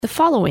The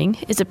following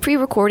is a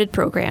pre-recorded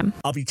program.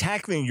 I'll be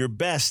tackling your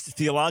best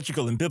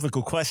theological and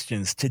biblical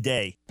questions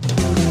today.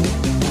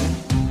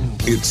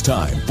 It's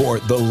time for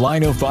The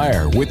Line of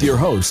Fire with your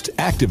host,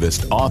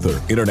 activist,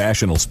 author,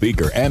 international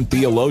speaker, and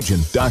theologian,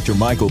 Dr.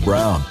 Michael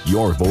Brown,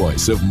 your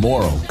voice of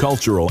moral,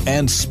 cultural,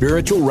 and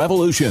spiritual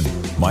revolution.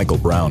 Michael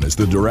Brown is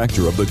the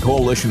director of the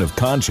Coalition of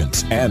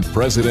Conscience and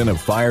president of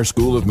Fire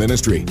School of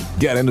Ministry.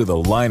 Get into The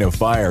Line of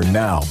Fire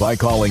now by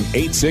calling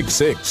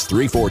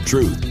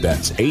 866-34-TRUTH.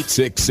 That's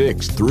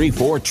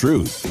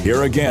 866-34-TRUTH.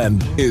 Here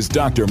again is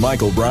Dr.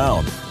 Michael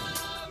Brown.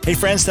 Hey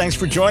friends, thanks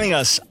for joining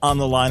us on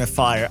The Line of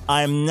Fire.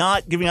 I'm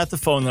not giving out the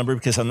phone number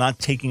because I'm not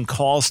taking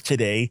calls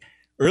today.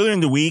 Earlier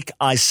in the week,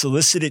 I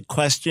solicited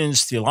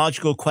questions,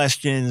 theological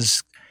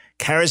questions,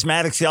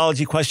 charismatic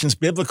theology questions,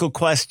 biblical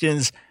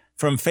questions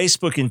from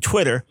Facebook and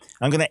Twitter.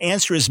 I'm going to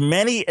answer as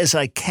many as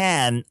I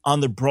can on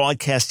the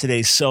broadcast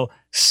today. So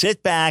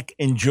sit back,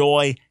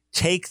 enjoy,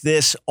 take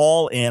this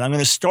all in. I'm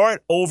going to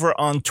start over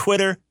on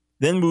Twitter,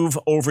 then move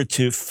over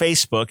to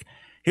Facebook.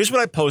 Here's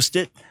what I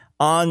posted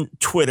on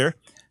Twitter.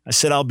 I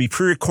said I'll be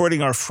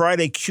pre-recording our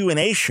Friday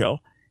Q&A show,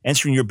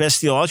 answering your best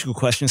theological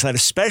questions. I'd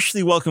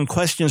especially welcome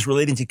questions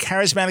relating to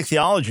charismatic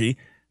theology,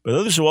 but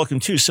others are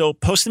welcome too. So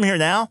post them here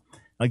now.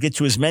 I'll get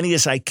to as many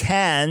as I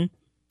can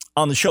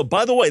on the show.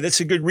 By the way, that's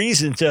a good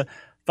reason to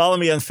follow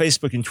me on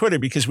Facebook and Twitter,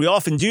 because we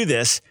often do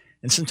this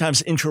and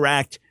sometimes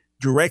interact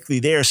directly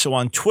there. So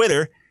on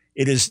Twitter,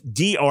 it is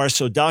Dr.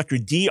 So Dr.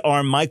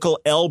 Dr. Michael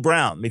L.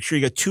 Brown. Make sure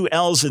you got two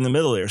L's in the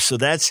middle there. So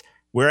that's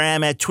where I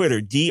am at Twitter,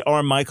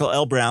 Dr. Michael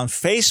L. Brown.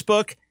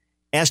 Facebook,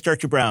 Ask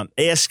Dr. Brown,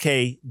 ASK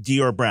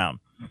Dr. Brown.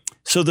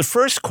 So the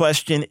first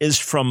question is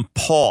from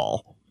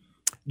Paul.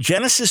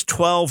 Genesis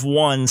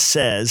 12:1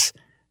 says,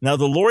 "Now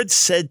the Lord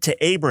said to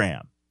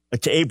Abram.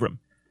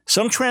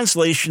 Some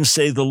translations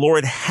say the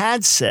Lord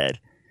had said,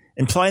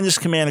 implying this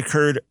command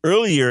occurred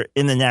earlier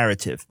in the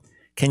narrative.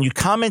 Can you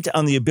comment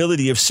on the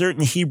ability of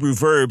certain Hebrew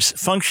verbs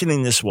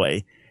functioning this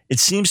way? It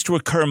seems to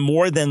occur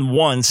more than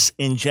once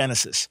in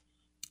Genesis."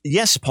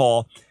 Yes,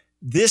 Paul,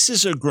 this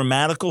is a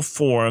grammatical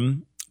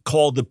form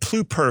called the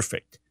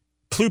pluperfect.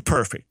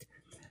 Pluperfect.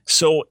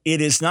 So it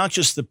is not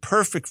just the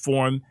perfect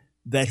form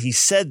that he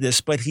said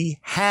this, but he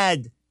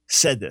had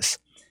said this.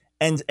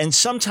 And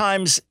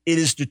sometimes it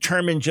is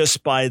determined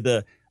just by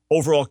the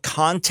overall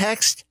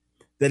context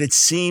that it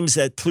seems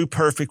that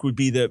pluperfect would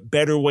be the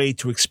better way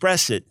to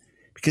express it,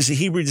 because the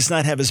Hebrew does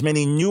not have as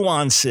many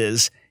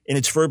nuances in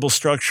its verbal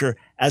structure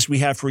as we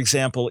have, for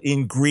example,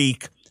 in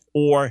Greek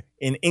or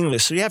in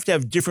English. So you have to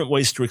have different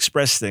ways to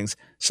express things.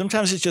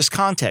 Sometimes it's just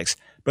context,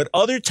 but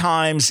other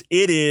times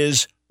it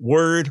is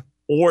word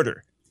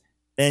order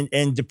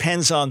and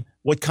depends on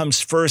what comes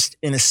first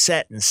in a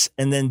sentence.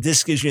 And then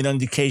this gives you an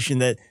indication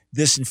that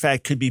this, in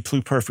fact, could be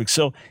pluperfect.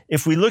 So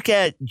if we look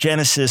at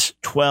Genesis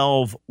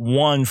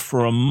 12:1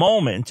 for a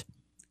moment,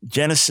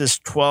 Genesis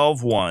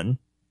 12:1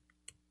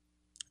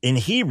 in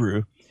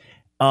Hebrew,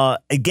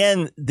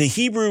 again, the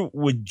Hebrew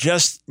would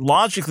just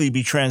logically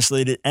be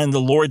translated, "and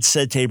the Lord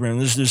said to Abraham."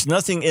 There's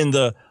nothing in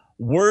the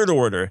word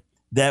order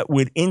that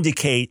would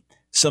indicate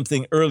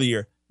something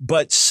earlier,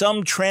 but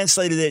some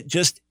translated it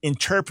just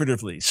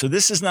interpretively. So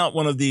this is not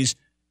one of these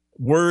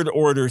word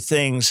order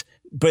things.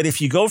 But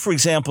if you go, for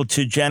example,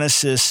 to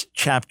Genesis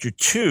chapter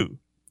 2,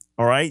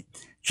 all right,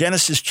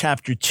 Genesis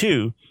chapter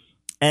 2,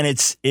 and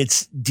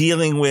it's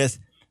dealing with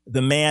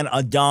the man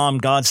Adam,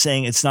 God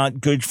saying it's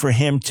not good for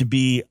him to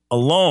be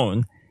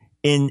alone.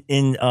 In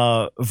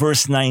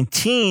verse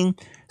 19,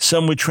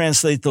 some would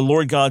translate the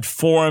Lord God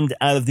formed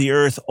out of the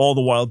earth all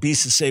the wild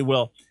beasts, and say,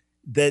 well,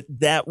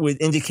 that would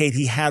indicate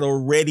he had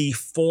already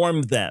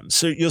formed them.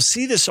 So you'll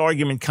see this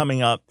argument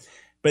coming up.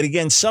 But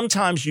again,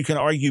 sometimes you can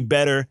argue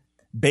better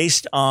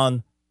based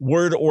on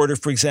word order.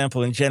 For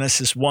example, in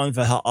Genesis 1,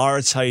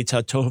 V'ha'aretz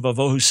hayita tohu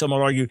vavohu, some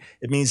will argue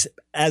it means,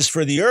 as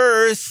for the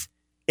earth,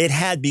 it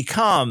had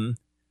become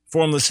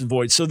formless and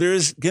void. So there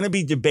is going to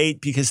be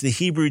debate because the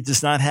Hebrew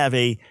does not have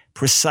a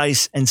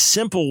precise and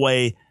simple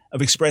way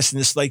of expressing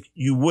this like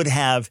you would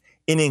have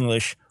in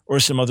English or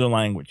some other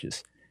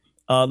languages.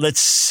 Let's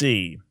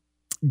see.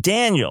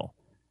 Daniel,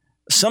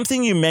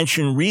 something you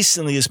mentioned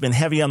recently has been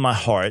heavy on my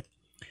heart.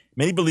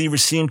 Many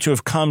believers seem to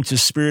have come to a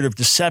spirit of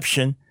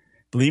deception,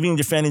 believing and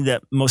defending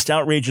that most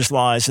outrageous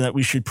lies, and that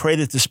we should pray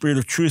that the spirit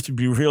of truth would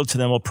be revealed to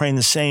them while praying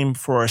the same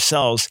for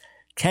ourselves.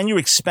 Can you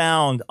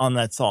expound on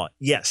that thought?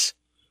 Yes.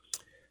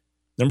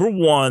 Number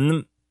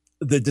one,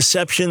 the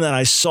deception that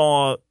I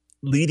saw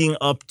leading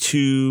up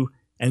to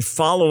and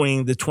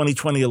following the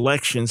 2020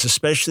 elections,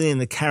 especially in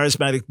the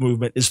charismatic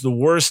movement, is the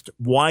worst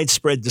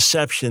widespread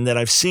deception that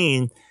I've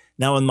seen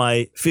now in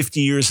my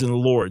 50 years in the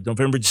Lord.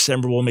 November,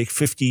 December will make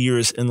 50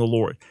 years in the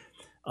Lord.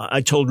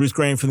 I told Ruth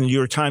Graham from the New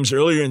York Times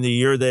earlier in the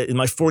year that in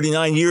my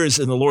 49 years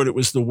in the Lord, it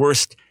was the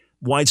worst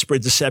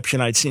widespread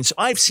deception I'd seen. So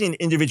I've seen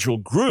individual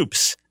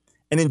groups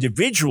and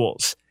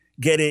individuals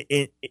get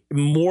it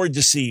more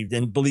deceived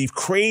and believe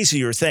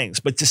crazier things.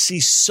 But to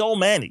see so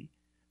many,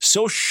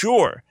 so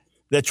sure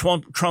that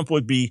Trump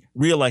would be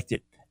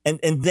reelected, and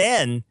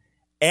then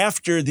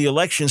after the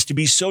elections to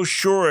be so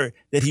sure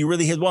that he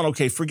really had won.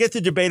 Okay, forget the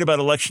debate about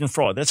election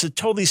fraud. That's a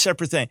totally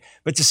separate thing.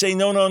 But to say,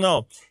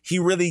 no, he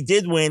really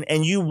did win,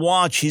 and you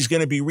watch, he's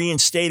going to be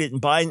reinstated,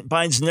 and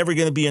Biden's never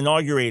going to be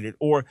inaugurated,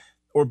 or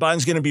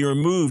Biden's going to be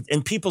removed,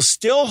 and people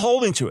still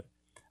holding to it.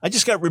 I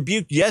just got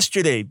rebuked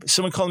yesterday.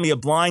 Someone called me a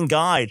blind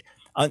guide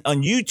on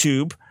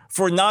YouTube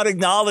for not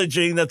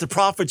acknowledging that the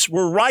prophets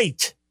were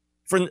right,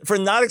 for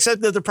not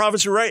accepting that the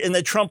prophets were right, and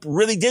that Trump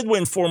really did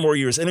win 4 more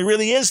years, and he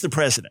really is the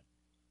president.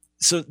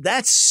 So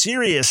that's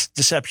serious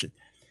deception.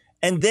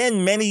 And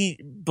then many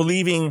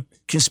believing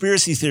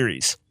conspiracy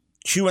theories,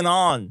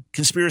 QAnon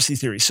conspiracy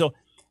theories. So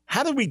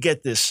how did we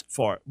get this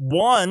far?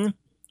 One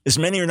is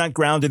many are not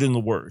grounded in the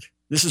word.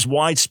 This is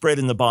widespread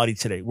in the body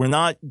today. We're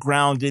not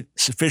grounded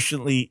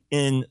sufficiently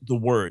in the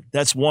word.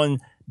 That's one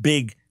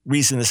big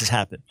reason this has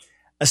happened.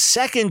 A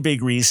second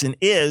big reason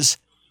is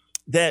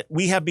that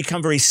we have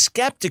become very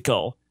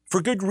skeptical, for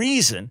good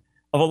reason,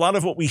 of a lot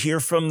of what we hear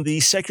from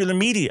the secular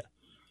media.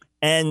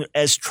 And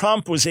as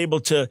Trump was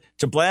able to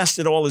blast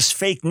it all as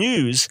fake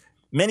news,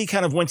 many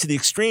kind of went to the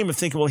extreme of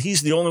thinking, well,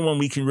 he's the only one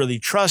we can really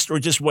trust, or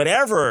just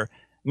whatever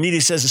media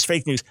says is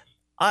fake news.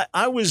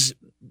 I was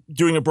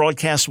doing a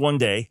broadcast one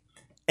day,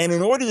 and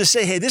in order to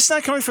say, hey, this is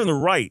not coming from the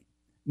right,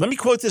 let me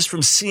quote this from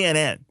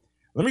CNN.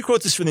 Let me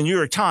quote this from the New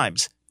York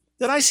Times.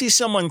 Then I see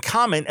someone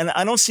comment, and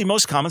I don't see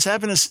most comments. I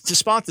happen to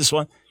spot this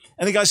one.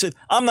 And the guy said,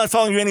 I'm not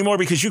following you anymore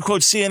because you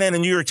quote CNN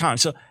and New York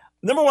Times. So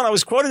number one, I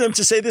was quoting them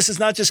to say this is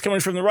not just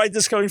coming from the right,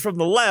 this is coming from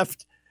the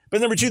left.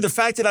 But number two, the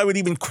fact that I would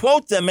even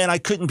quote them meant I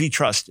couldn't be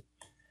trusted.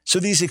 So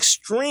these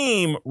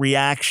extreme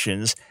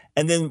reactions,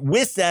 and then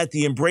with that,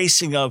 the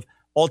embracing of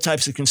all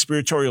types of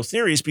conspiratorial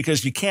theories,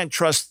 because you can't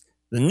trust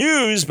the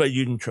news, but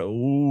you can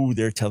trust,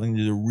 they're telling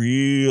you the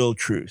real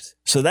truth.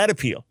 So that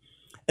appeal.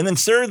 And then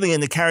thirdly, in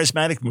the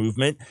charismatic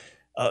movement,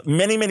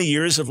 many, many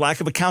years of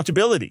lack of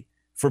accountability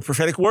for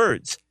prophetic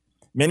words.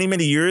 Many,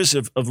 many years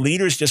of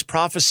leaders just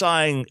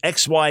prophesying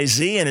X, Y,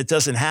 Z, and it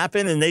doesn't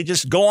happen, and they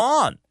just go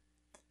on.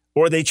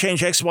 Or they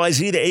change X, Y,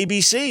 Z to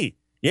ABC.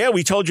 Yeah,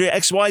 we told you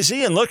X, Y,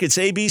 Z, and look, it's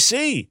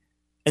ABC.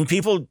 And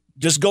people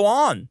just go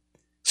on.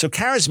 So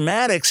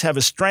charismatics have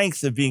a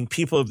strength of being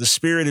people of the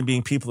Spirit and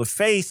being people of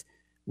faith.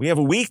 We have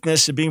a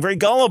weakness of being very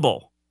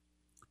gullible.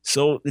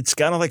 So it's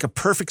kind of like a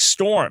perfect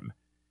storm.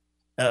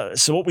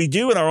 So what we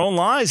do in our own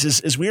lives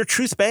is we are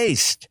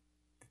truth-based.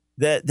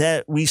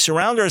 That we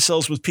surround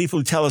ourselves with people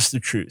who tell us the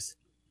truth,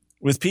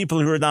 with people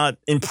who are not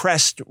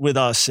impressed with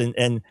us.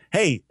 And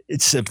hey,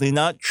 it's simply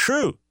not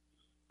true.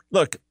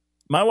 Look,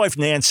 my wife,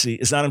 Nancy,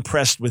 is not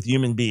impressed with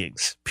human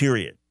beings,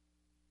 period.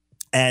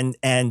 And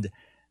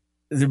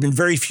there have been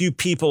very few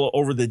people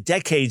over the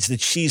decades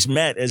that she's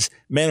met as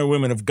men or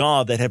women of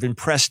God that have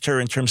impressed her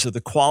in terms of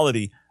the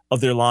quality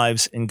of their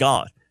lives in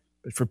God.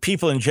 But for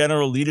people in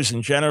general, leaders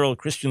in general,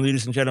 Christian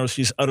leaders in general,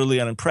 she's utterly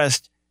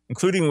unimpressed,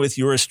 including with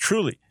yours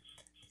truly.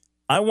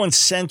 I once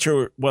sent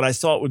her what I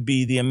thought would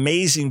be the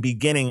amazing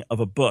beginning of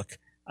a book.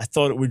 I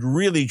thought it would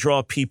really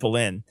draw people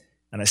in.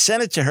 And I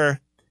sent it to her,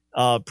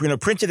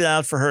 printed it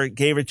out for her,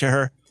 gave it to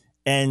her,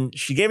 and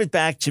she gave it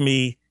back to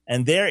me.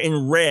 And there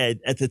in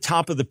red at the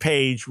top of the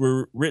page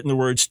were written the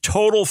words,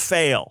 total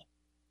fail.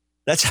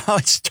 That's how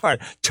it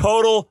started.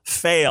 Total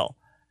fail.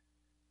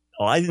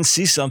 Oh, I didn't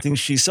see something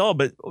she saw,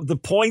 but the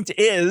point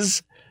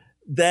is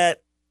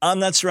that I'm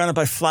not surrounded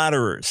by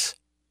flatterers.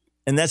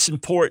 And that's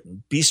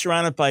important. Be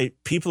surrounded by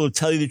people who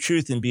tell you the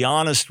truth and be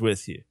honest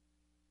with you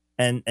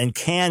and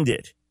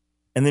candid.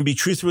 And then be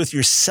truthful with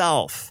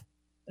yourself.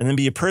 And then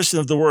be a person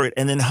of the word.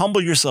 And then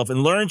humble yourself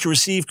and learn to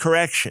receive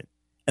correction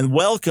and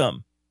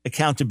welcome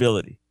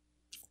accountability.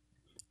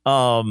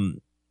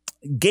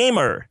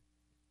 Gamer,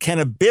 can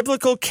a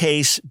biblical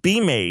case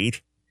be made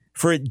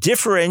for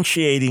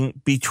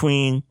differentiating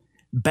between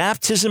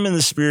baptism in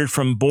the Spirit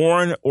from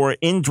born or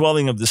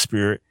indwelling of the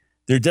Spirit?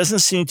 There doesn't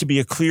seem to be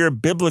a clear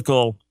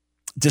biblical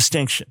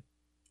distinction.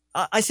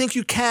 I think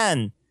you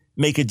can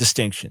make a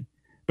distinction,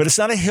 but it's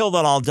not a hill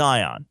that I'll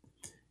die on.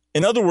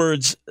 In other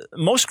words,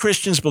 most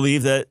Christians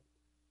believe that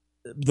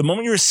the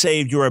moment you're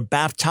saved, you are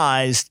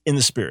baptized in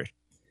the Spirit,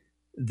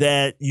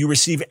 that you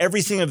receive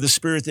everything of the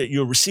Spirit that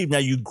you'll receive. Now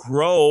you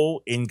grow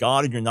in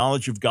God and your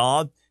knowledge of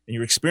God and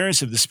your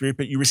experience of the Spirit,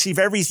 but you receive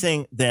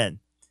everything then.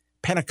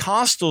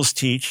 Pentecostals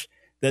teach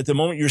that the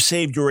moment you're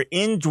saved, you're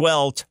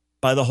indwelt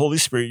by the Holy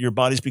Spirit. Your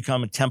bodies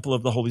become a temple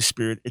of the Holy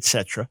Spirit,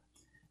 etc.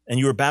 And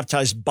you are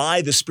baptized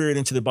by the Spirit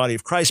into the body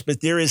of Christ.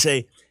 But there is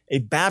a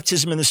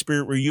baptism in the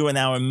Spirit where you are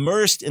now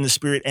immersed in the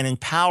Spirit and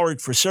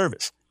empowered for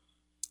service.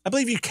 I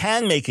believe you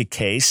can make a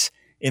case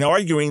in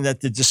arguing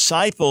that the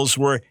disciples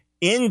were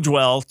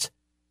indwelt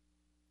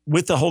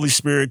with the Holy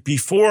Spirit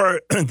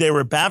before they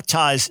were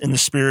baptized in the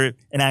Spirit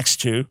in Acts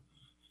 2,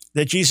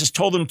 that Jesus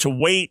told them to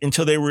wait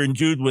until they were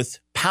endued with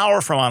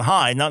power from on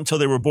high, not until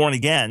they were born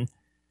again,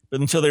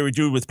 but until they were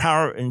endued with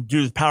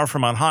power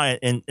from on high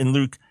in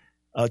Luke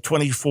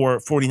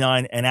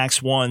 24:49 and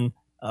Acts 1,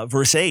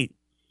 verse 8.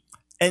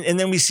 And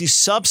then we see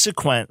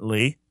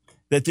subsequently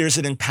that there's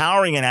an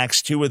empowering in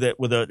Acts 2 with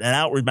an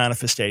outward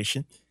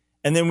manifestation.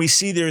 And then we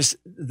see there's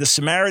the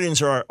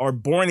Samaritans are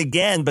born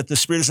again, but the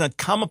Spirit has not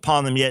come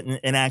upon them yet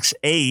in Acts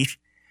 8.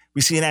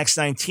 We see in Acts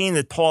 19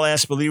 that Paul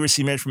asked believers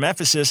he met from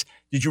Ephesus,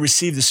 did you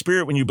receive the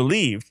Spirit when you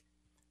believed?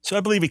 So I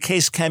believe a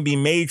case can be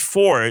made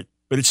for it,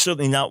 but it's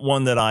certainly not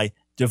one that I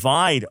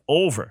divide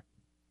over.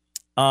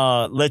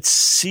 Let's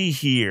see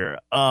here.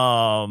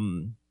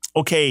 Pavloimi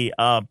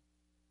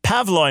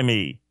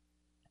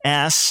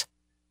asks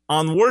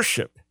on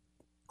worship.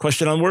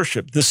 Question on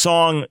worship. The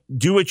song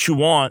Do What You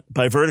Want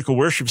by Vertical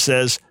Worship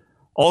says,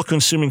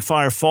 all-consuming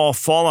fire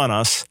fall on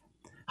us.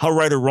 How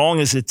right or wrong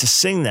is it to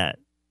sing that?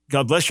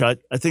 God bless you.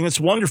 I think it's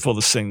wonderful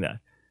to sing that.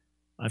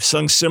 I've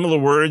sung similar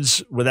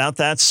words without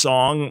that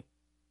song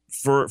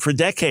for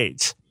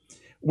decades.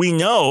 We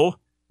know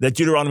that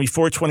Deuteronomy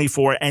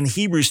 4:24 and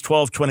Hebrews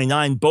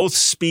 12:29 both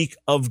speak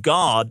of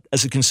God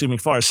as a consuming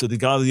fire. So the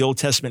God of the Old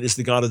Testament is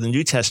the God of the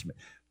New Testament.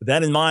 With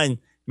that in mind,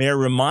 may I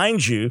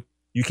remind you,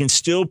 you can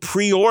still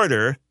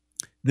pre-order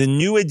the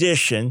new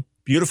edition,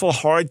 beautiful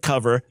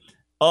hardcover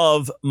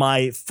of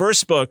my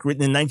first book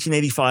written in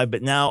 1985,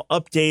 but now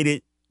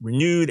updated,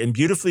 renewed, and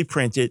beautifully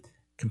printed,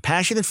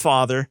 Compassionate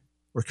Father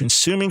or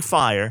Consuming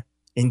Fire,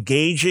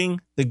 Engaging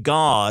the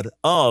God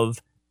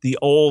of the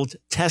Old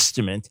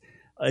Testament.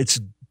 It's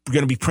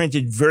going to be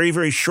printed very,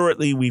 very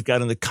shortly. We've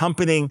got an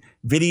accompanying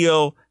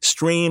video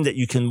stream that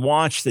you can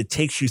watch that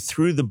takes you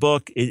through the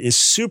book. It is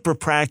super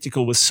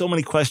practical with so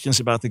many questions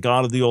about the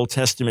God of the Old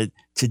Testament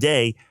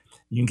today.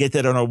 You can get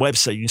that on our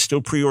website. You can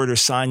still pre-order a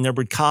signed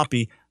numbered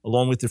copy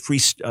along with the free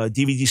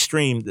DVD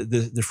stream,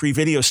 the free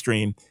video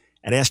stream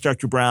at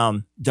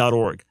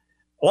AskDrBrown.org.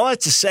 All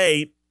that to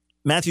say,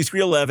 Matthew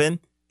 3:11,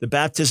 the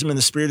baptism in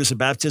the Spirit is a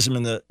baptism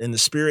in the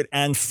Spirit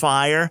and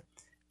fire.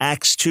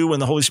 Acts 2,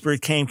 when the Holy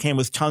Spirit came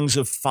with tongues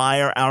of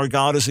fire. Our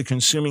God is a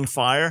consuming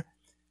fire,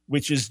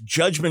 which is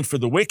judgment for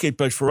the wicked.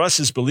 But for us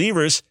as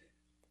believers,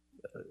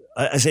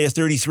 Isaiah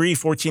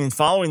 33:14 and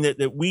following,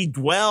 that we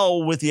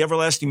dwell with the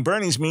everlasting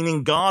burnings,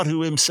 meaning God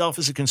who himself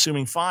is a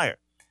consuming fire.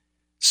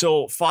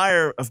 So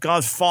fire of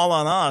God fall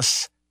on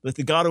us. Let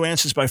the God who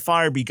answers by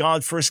fire be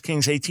God, 1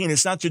 Kings 18.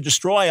 It's not to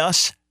destroy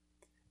us,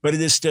 but it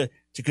is to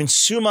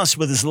consume us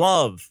with his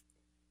love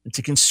and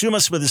to consume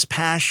us with his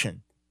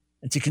passion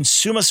and to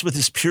consume us with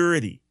his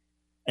purity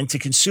and to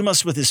consume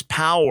us with his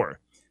power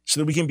so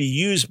that we can be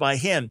used by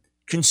him.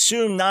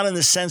 Consumed not in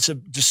the sense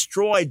of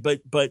destroyed,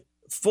 but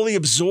fully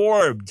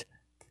absorbed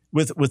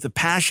with the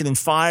passion and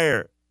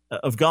fire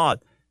of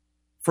God.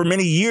 For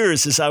many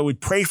years, as I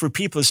would pray for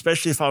people,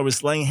 especially if I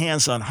was laying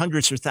hands on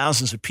hundreds or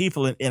thousands of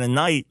people in a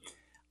night,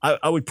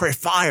 I would pray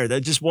fire.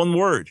 That's just one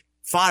word.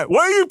 Fire. Why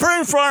are you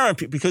praying fire on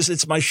people? Because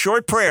it's my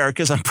short prayer,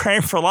 because I'm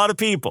praying for a lot of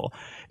people.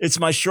 It's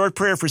my short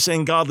prayer for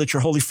saying, God, let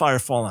your holy fire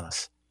fall on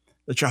us.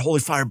 Let your holy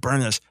fire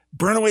burn us.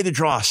 Burn away the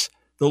dross.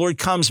 The Lord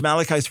comes,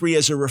 Malachi 3,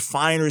 as a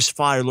refiner's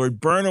fire. Lord,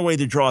 burn away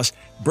the dross.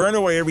 Burn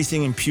away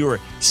everything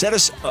impure. Set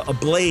us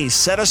ablaze.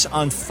 Set us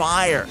on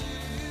fire.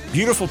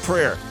 Beautiful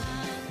prayer.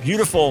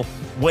 Beautiful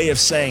way of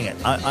saying it.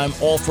 I'm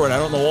all for it. I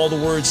don't know all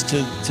the words to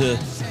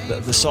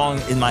the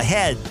song in my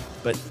head,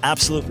 but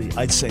absolutely,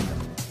 I'd sing them.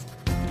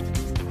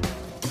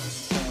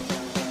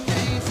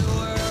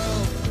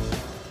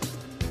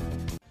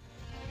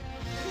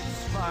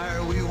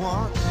 Fire we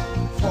want,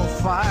 for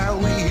fire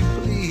we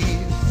please.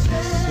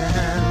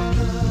 Stand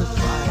in the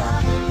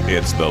fire.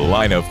 It's The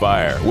Line of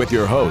Fire with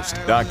your host,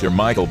 Dr.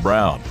 Michael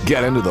Brown.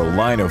 Get into the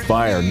Line of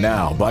Fire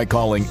now by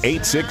calling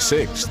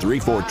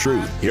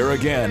 866-34-TRUTH. Here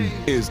again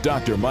is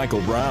Dr. Michael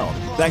Brown.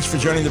 Thanks for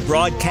joining the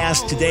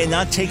broadcast today.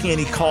 Not taking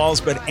any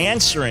calls, but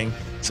answering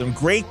some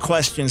great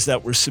questions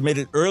that were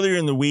submitted earlier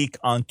in the week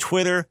on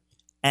Twitter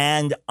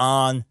and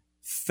on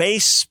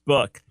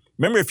Facebook.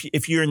 Remember,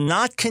 if you're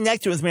not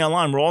connected with me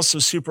online, we're also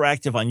super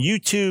active on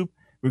YouTube.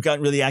 We've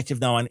gotten really active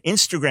now on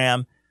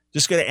Instagram.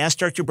 Just go to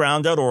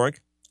AskDrBrown.org,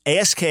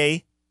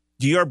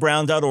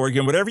 AskDrBrown.org,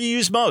 and whatever you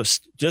use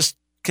most, just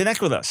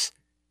connect with us.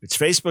 If it's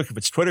Facebook, if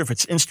it's Twitter, if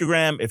it's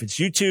Instagram, if it's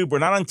YouTube. We're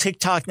not on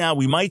TikTok now.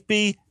 We might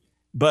be,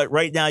 but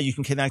right now you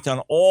can connect on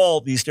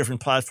all these different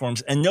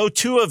platforms, and no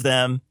two of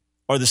them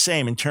are the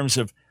same in terms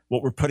of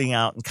what we're putting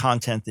out and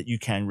content that you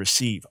can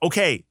receive.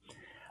 Okay,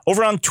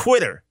 over on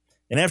Twitter.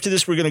 And after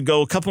this, we're going to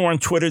go a couple more on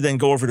Twitter, then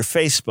go over to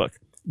Facebook.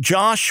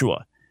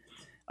 Joshua,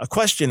 a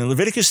question. In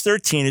Leviticus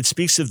 13, it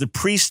speaks of the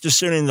priest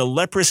discerning the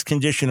leprous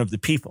condition of the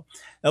people.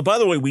 Now, by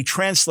the way, we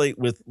translate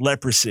with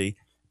leprosy,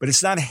 but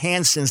it's not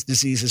Hansen's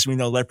disease as we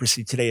know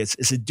leprosy today.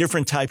 It's a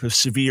different type of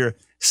severe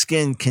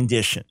skin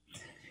condition.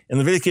 In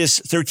Leviticus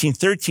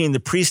 13:13,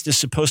 the priest is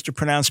supposed to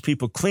pronounce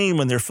people clean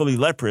when they're fully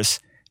leprous.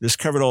 It has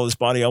covered all his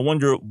body. I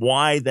wonder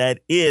why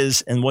that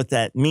is and what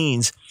that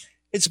means.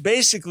 It's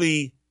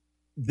basically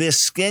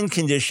this skin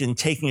condition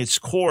taking its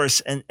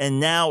course, and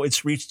now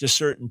it's reached a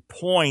certain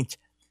point.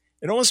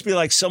 It'd almost be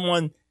like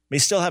someone may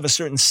still have a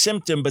certain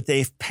symptom, but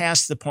they've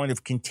passed the point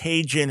of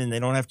contagion and they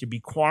don't have to be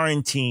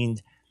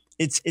quarantined.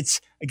 It's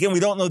again, we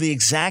don't know the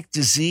exact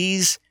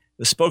disease.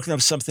 There's spoken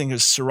of something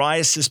as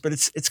psoriasis, but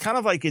it's kind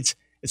of like it's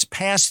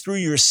passed through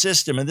your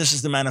system, and this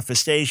is the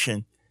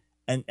manifestation,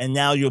 and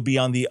now you'll be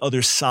on the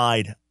other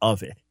side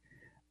of it.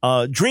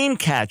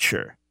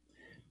 Dreamcatcher.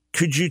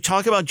 could you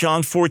talk about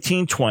John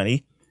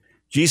 14:20?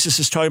 Jesus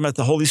is talking about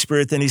the Holy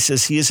Spirit. Then he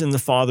says, he is in the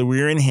Father.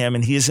 We are in him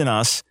and he is in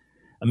us.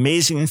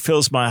 Amazing and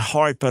fills my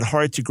heart, but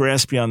hard to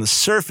grasp beyond the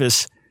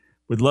surface.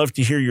 Would love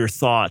to hear your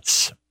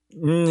thoughts.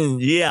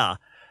 Yeah.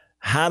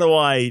 How do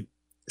I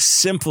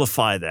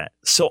simplify that?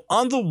 So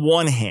on the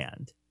one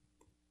hand,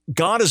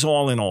 God is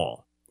all in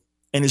all,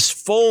 and his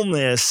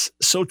fullness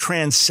so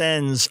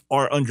transcends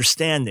our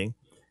understanding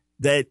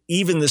that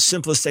even the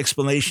simplest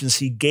explanations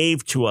he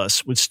gave to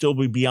us would still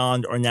be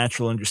beyond our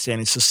natural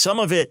understanding. So some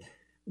of it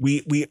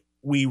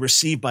we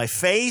receive by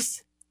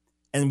faith,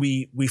 and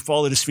we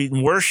fall at his feet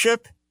in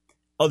worship.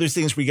 Other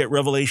things we get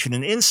revelation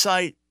and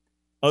insight.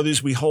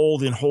 Others we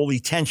hold in holy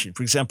tension.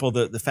 For example,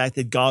 the fact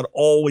that God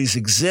always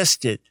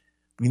existed,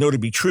 we know to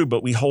be true,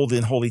 but we hold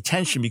in holy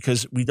tension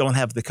because we don't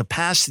have the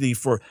capacity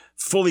for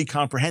fully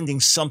comprehending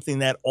something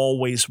that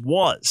always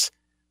was.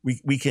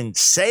 We can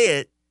say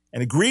it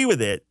and agree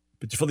with it,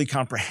 but to fully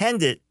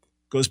comprehend it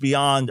goes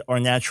beyond our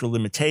natural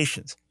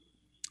limitations.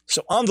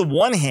 So on the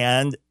one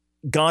hand,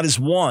 God is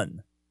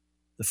one.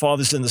 The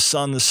Father's in the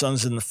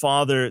Son's in the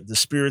Father, the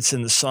Spirit's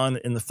in the Son,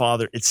 in the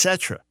Father,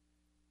 etc.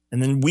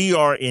 And then we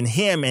are in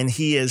him and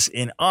he is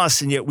in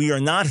us, and yet we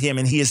are not him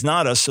and he is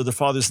not us. So the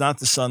Father is not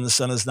the Son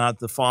is not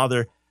the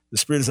Father, the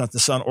Spirit is not the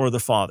Son or the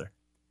Father.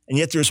 And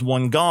yet there's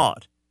one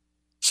God.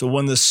 So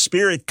when the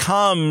Spirit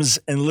comes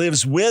and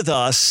lives with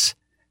us,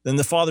 then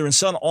the Father and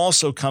Son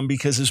also come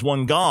because there's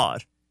one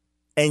God.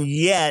 And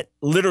yet,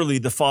 literally,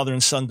 the Father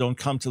and Son don't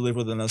come to live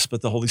within us,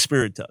 but the Holy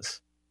Spirit does.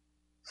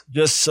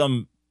 Just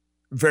some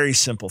very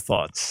simple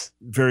thoughts,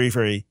 very,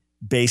 very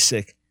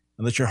basic,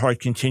 and let your heart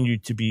continue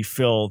to be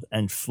filled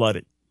and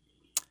flooded.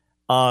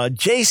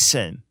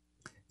 Jason,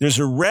 there's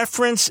a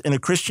reference in a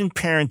Christian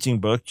parenting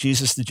book,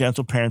 Jesus the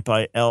Gentle Parent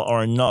by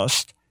L.R.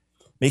 Nost,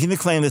 making the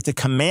claim that the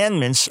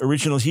commandments,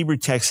 original Hebrew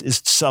text, is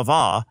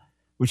tzavah,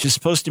 which is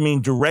supposed to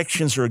mean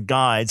directions or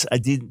guides. I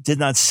did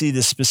not see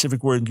this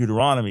specific word in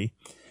Deuteronomy.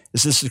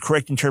 Is this the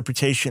correct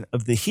interpretation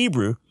of the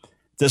Hebrew?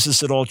 Does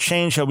this at all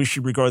change how we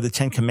should regard the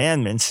Ten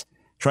Commandments?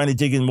 Trying to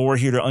dig in more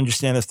here to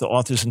understand if the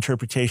author's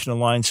interpretation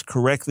aligns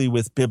correctly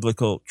with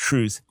biblical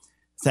truth.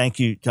 Thank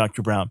you,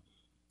 Dr. Brown.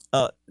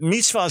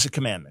 Mitzvah is a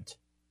commandment.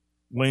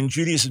 When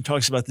Judaism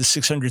talks about the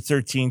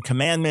 613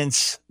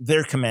 commandments,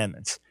 they're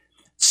commandments.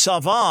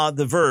 Tzavah,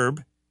 the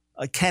verb,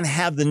 can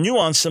have the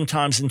nuance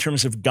sometimes in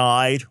terms of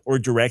guide or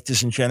direct,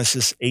 as in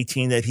Genesis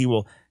 18, that he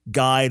will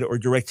guide or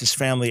direct his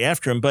family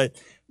after him.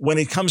 But when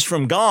it comes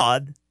from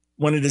God,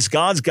 when it is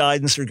God's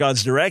guidance or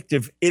God's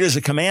directive, it is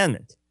a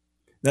commandment.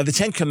 Now, the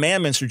 10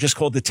 Commandments are just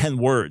called the 10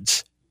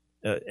 words.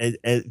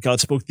 God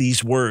spoke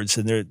these words,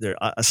 and they're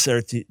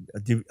aseret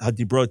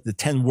hadibrot. The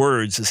 10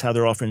 words is how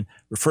they're often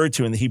referred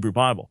to in the Hebrew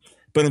Bible.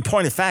 But in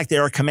point of fact, they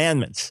are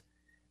commandments.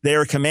 They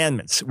are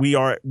commandments. We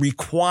are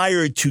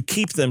required to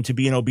keep them to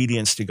be in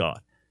obedience to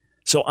God.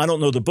 So I don't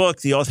know the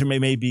book. The author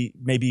may be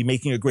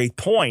making a great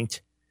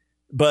point.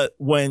 But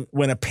when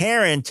a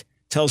parent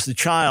tells the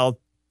child,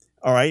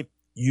 all right,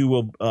 you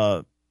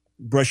will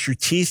brush your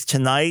teeth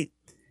tonight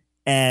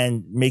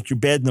and make your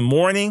bed in the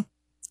morning,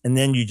 and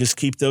then you just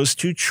keep those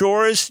two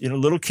chores,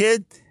 little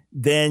kid,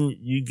 then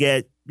you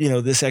get,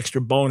 this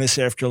extra bonus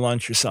after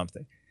lunch or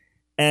something.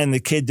 And the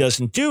kid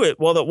doesn't do it.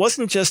 Well, that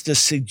wasn't just a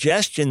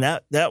suggestion.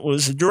 That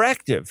was a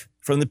directive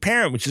from the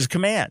parent, which is a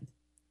command.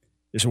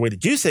 There's a way to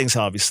do things,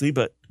 obviously,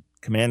 but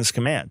command is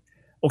command.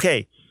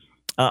 Okay.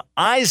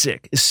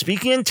 Isaac is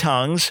speaking in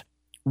tongues.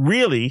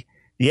 Really,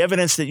 the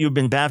evidence that you've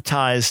been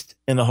baptized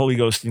in the Holy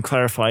Ghost, and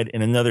clarified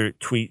in another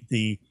tweet,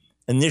 the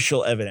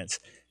initial evidence.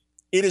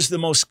 It is the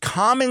most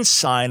common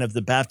sign of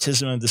the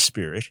baptism of the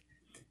Spirit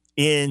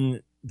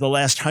in the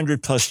last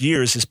 100+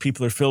 years as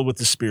people are filled with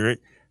the Spirit.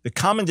 The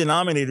common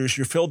denominator is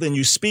you're filled and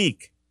you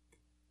speak.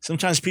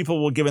 Sometimes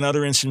people will give an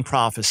utterance in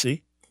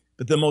prophecy,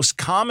 but the most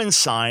common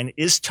sign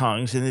is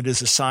tongues, and it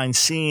is a sign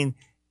seen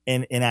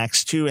in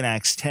Acts 2, in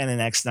Acts 10, in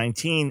Acts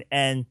 19,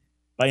 and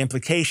by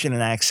implication in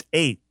Acts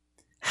 8.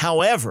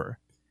 However,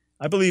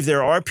 I believe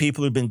there are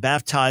people who've been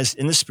baptized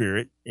in the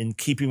Spirit, in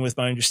keeping with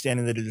my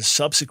understanding that it is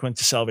subsequent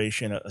to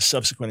salvation, a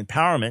subsequent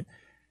empowerment,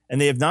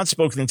 and they have not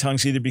spoken in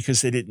tongues either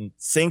because they didn't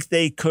think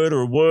they could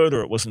or would,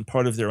 or it wasn't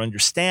part of their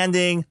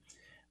understanding.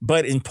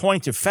 But in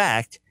point of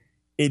fact,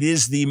 it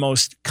is the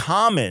most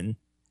common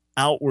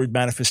outward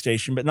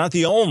manifestation, but not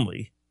the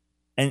only,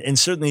 and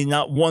certainly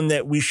not one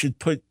that we should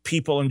put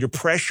people under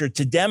pressure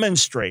to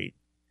demonstrate.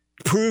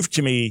 Prove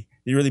to me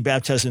that you're really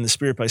baptized in the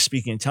Spirit by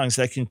speaking in tongues.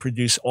 That can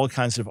produce all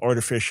kinds of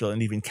artificial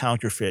and even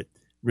counterfeit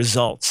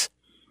results.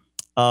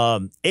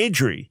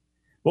 Adri,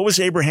 what was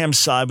Abraham's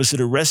side? Was it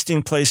a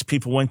resting place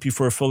people went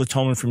before full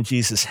atonement from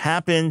Jesus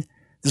happened?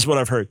 This is what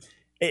I've heard.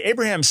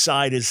 Abraham's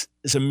side is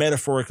a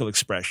metaphorical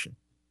expression,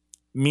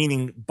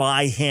 meaning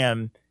by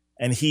him,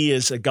 and he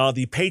is a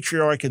godly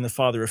patriarch and the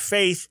father of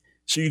faith.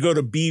 So you go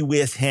to be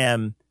with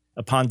him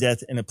upon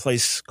death in a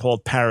place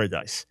called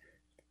paradise.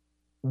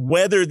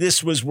 Whether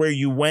this was where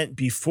you went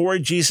before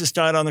Jesus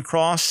died on the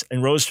cross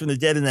and rose from the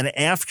dead, and then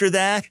after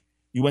that,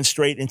 you went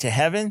straight into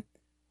heaven,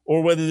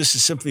 or whether this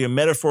is simply a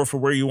metaphor for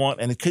where you want,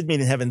 and it could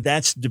mean in heaven,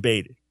 that's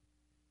debated.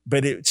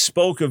 but it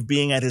spoke of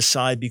being at his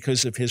side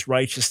because of his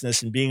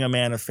righteousness and being a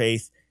man of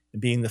faith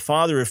and being the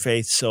father of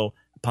faith. So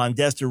upon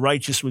death, the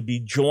righteous would be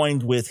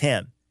joined with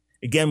him.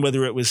 Again,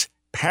 whether it was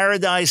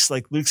paradise,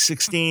 like Luke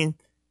 16,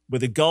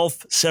 with a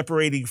gulf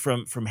separating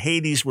from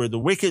Hades where the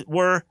wicked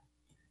were,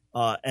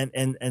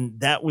 and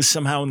that was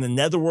somehow in the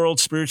netherworld,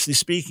 spiritually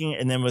speaking,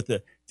 and then with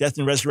the death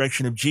and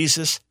resurrection of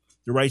Jesus,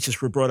 the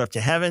righteous were brought up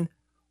to heaven,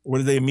 or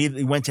whether they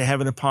immediately went to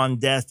heaven upon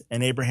death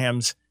and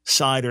Abraham's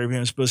side or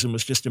Abraham's bosom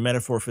was just a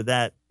metaphor for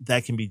that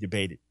can be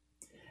debated.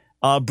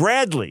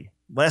 Bradley,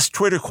 last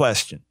Twitter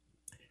question.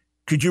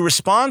 Could you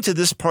respond to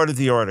this part of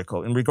the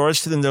article in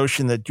regards to the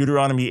notion that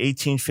Deuteronomy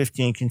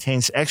 18:15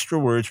 contains extra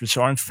words which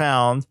aren't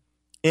found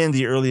in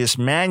the earliest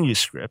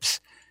manuscripts?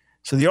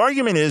 So the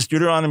argument is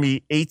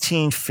Deuteronomy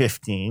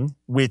 18:15,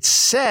 which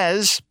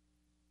says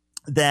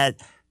that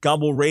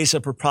God will raise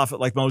up a prophet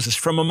like Moses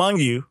from among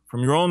you,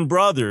 from your own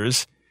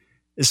brothers,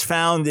 is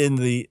found in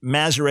the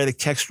Masoretic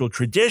textual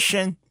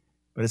tradition,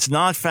 but it's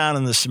not found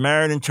in the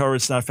Samaritan Torah,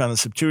 it's not found in the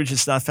Septuagint,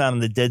 it's not found in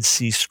the Dead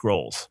Sea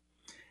Scrolls.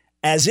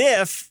 As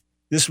if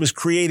this was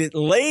created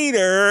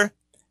later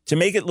to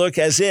make it look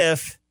as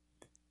if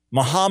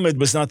Muhammad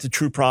was not the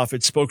true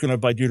prophet spoken of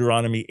by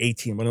Deuteronomy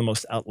 18, one of the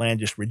most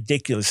outlandish,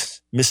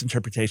 ridiculous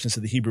misinterpretations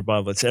of the Hebrew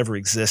Bible that's ever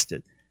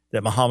existed,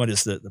 that Muhammad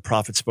is the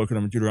prophet spoken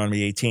of in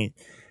Deuteronomy 18.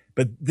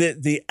 But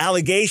the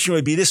allegation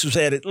would be this was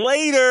added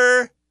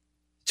later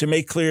to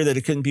make clear that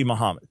it couldn't be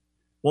Muhammad.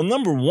 Well,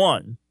 number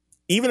one,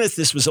 even if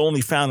this was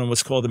only found in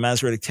what's called the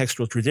Masoretic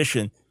textual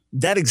tradition,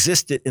 that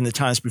existed in the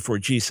times before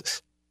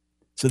Jesus.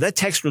 So that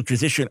textual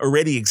tradition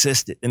already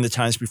existed in the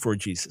times before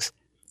Jesus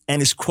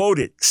and is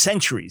quoted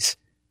centuries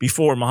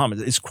before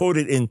Muhammad. It's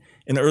quoted in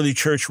early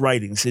church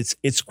writings.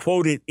 It's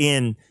quoted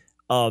in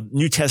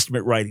New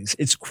Testament writings.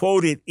 It's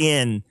quoted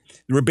in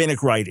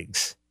rabbinic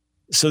writings.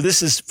 So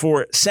this is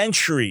for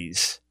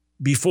centuries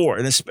before,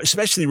 and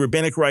especially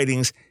rabbinic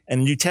writings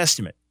and New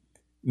Testament.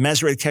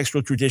 Masoretic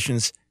textual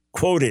traditions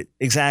quoted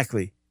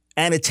exactly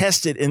and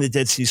attested in the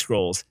Dead Sea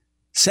Scrolls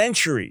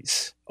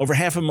centuries, over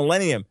half a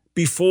millennium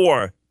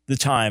before the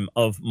time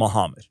of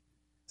Muhammad.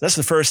 That's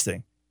the first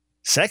thing.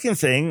 Second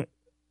thing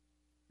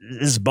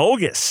is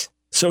bogus.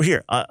 So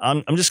here,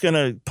 I'm just going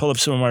to pull up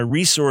some of my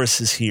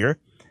resources here.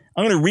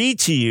 I'm going to read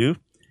to you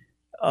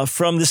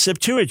from the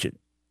Septuagint.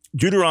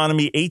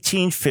 Deuteronomy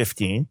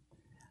 18:15.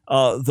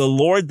 The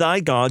Lord thy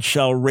God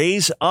shall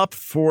raise up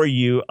for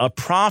you a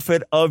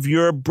prophet of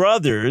your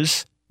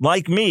brothers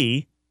like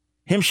me.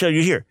 Him shall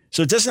you hear.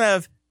 So it doesn't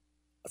have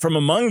from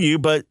among you,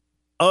 but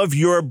of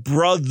your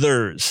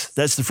brothers.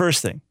 That's the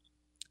first thing.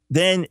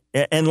 Then,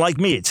 and like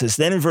me, it says,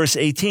 then in verse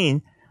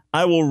 18,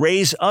 I will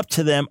raise up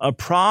to them a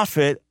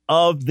prophet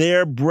of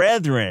their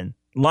brethren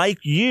like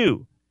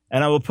you,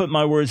 and I will put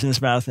my words in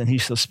his mouth and he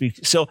shall speak.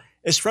 So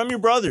it's from your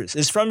brothers.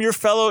 It's from your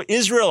fellow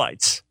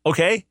Israelites.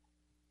 Okay.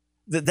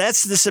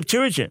 That's the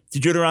Septuagint, to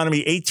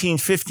Deuteronomy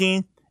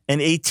 18:15 and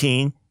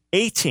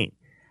 18:18.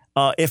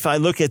 If I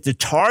look at the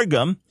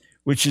Targum,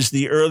 which is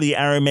the early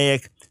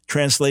Aramaic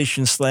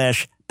translation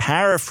 /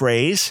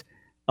 paraphrase,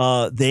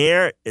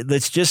 there,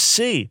 let's just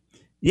see.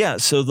 Yeah,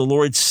 so the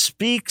Lord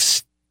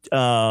speaks,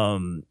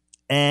 wrong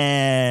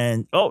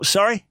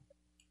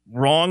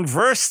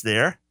verse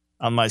there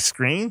on my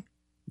screen.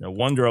 No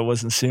wonder I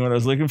wasn't seeing what I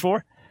was looking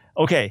for.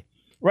 Okay,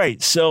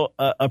 right. So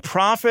a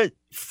prophet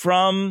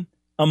from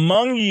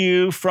among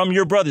you, from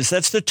your brothers.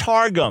 That's the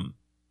Targum.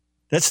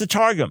 That's the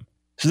Targum.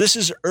 So this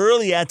is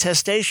early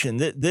attestation.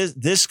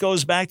 This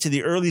goes back to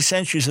the early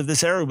centuries of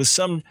this era with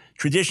some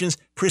traditions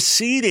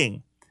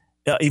preceding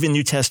even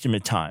New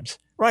Testament times.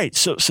 Right.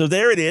 So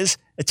there it is,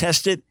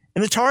 attested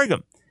in the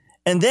Targum.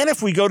 And then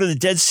if we go to the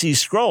Dead Sea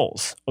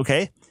Scrolls,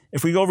 okay,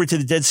 if we go over to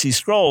the Dead Sea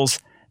Scrolls,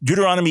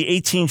 Deuteronomy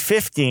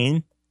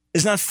 18:15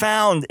 is not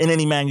found in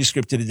any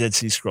manuscript of the Dead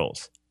Sea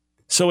Scrolls.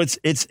 So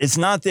it's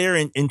not there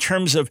in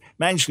terms of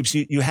manuscripts.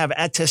 You have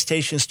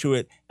attestations to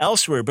it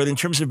elsewhere, but in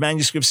terms of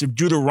manuscripts of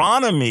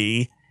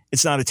Deuteronomy,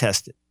 it's not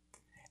attested.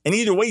 And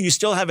either way, you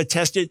still have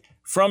attested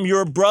from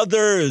your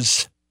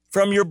brothers,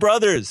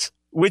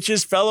 which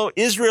is fellow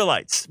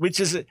Israelites, which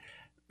is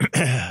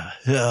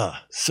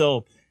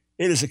so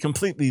it is a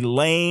completely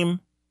lame,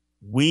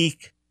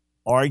 weak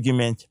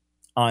argument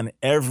on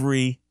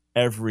every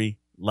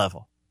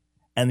level.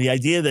 And the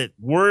idea that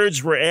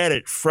words were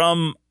added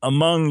from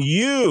among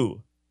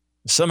you,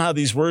 somehow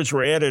these words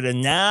were added,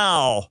 and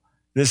now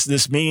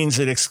this means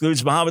it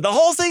excludes Muhammad. The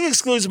whole thing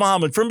excludes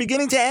Muhammad from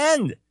beginning to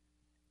end.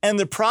 And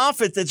the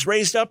prophet that's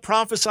raised up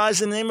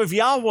prophesies in the name of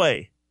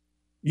Yahweh.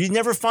 You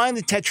never find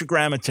the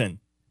Tetragrammaton,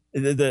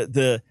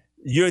 the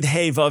Yud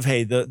He Vav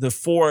He, the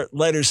 4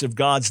 letters of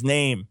God's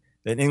name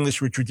that in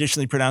English would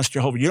traditionally pronounce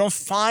Jehovah. You don't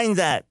find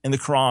that in the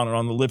Quran or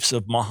on the lips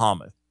of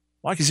Muhammad.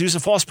 Why? Because he was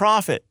a false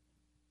prophet.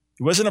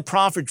 He wasn't a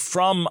prophet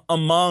from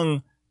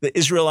among the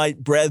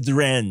Israelite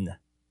brethren.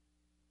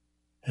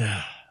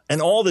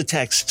 And all the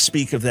texts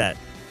speak of that,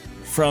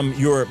 from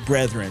your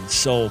brethren.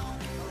 So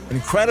an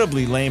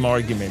incredibly lame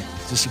argument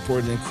to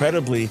support an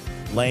incredibly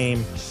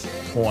lame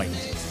point.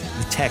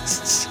 The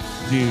texts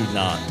do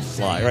not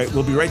lie. All right,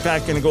 we'll be right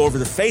back. Going to go over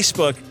to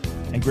Facebook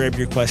and grab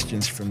your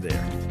questions from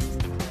there.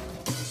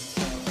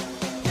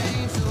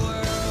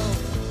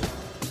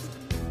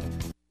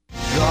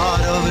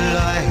 God of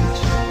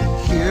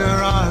light, hear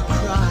our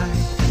cry,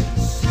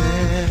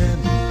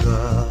 send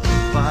the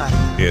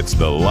fire. It's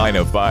The Line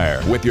of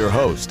Fire with your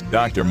host,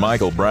 Dr.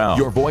 Michael Brown,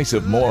 your voice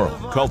of moral,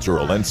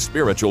 cultural, and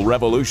spiritual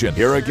revolution.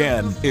 Here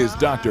again is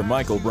Dr.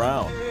 Michael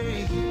Brown.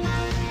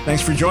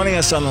 Thanks for joining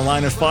us on The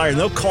Line of Fire.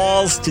 No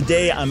calls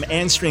today. I'm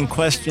answering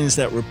questions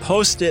that were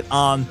posted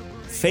on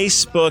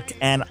Facebook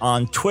and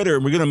on Twitter.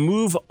 We're going to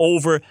move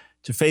over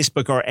to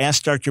Facebook, our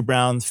Ask Dr.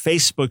 Brown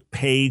Facebook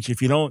page. If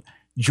you don't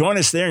join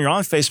us there and you're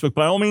on Facebook,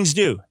 by all means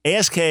do.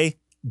 Ask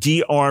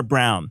Dr.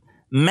 Brown.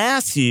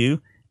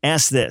 Matthew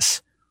asked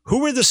this: who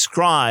were the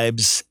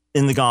scribes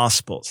in the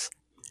Gospels?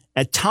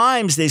 At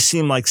times they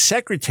seem like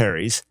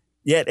secretaries,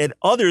 yet at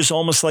others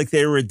almost like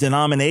they were a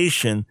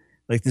denomination,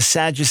 like the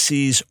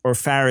Sadducees or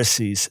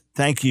Pharisees.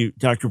 Thank you,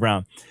 Dr.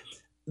 Brown.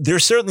 They're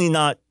certainly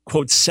not,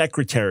 quote,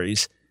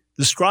 secretaries.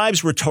 The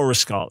scribes were Torah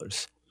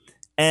scholars.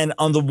 And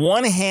on the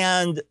one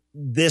hand,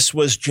 this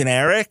was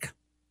generic.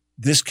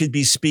 This could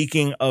be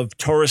speaking of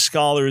Torah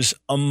scholars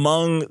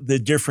among the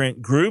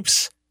different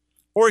groups,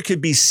 or it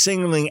could be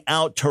singling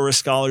out Torah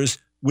scholars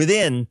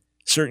within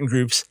certain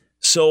groups.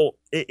 So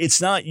it's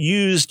not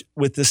used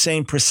with the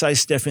same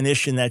precise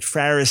definition that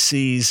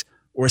Pharisees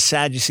or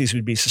Sadducees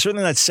would be. So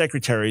certainly not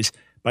secretaries.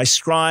 By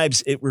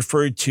scribes, it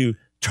referred to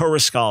Torah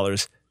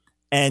scholars.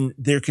 And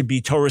there could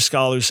be Torah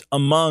scholars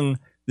among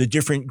the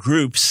different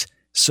groups.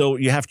 So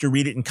you have to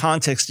read it in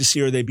context to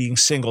see, are they being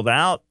singled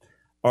out?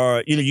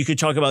 Or, you could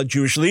talk about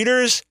Jewish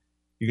leaders.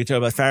 You could talk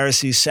about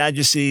Pharisees,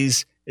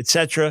 Sadducees,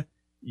 etc.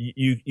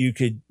 You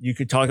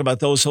could talk about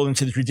those holding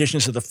to the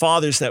traditions of the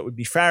fathers. That would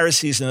be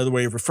Pharisees, another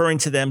way of referring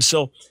to them.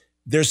 So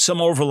there's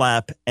some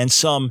overlap and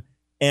some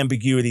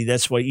ambiguity.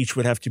 That's why each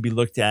would have to be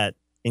looked at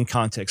in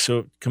context.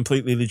 So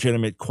completely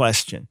legitimate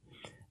question.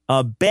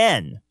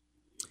 Ben,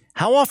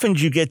 how often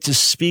do you get to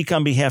speak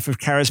on behalf of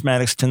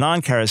charismatics to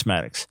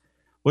non-charismatics?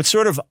 What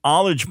sort of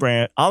olive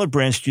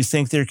branch do you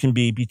think there can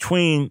be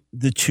between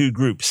the two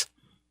groups?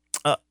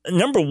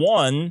 Number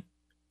one,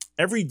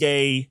 every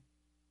day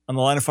on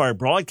the Line of Fire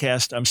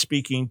broadcast, I'm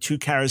speaking to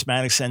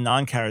charismatics and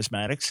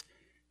non-charismatics,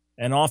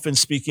 and often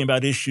speaking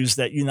about issues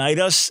that unite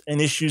us and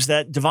issues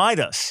that divide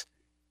us.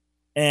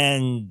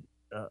 And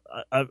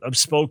I've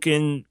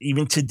spoken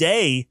even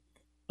today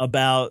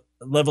about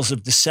levels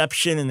of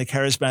deception in the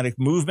charismatic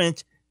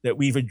movement that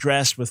we've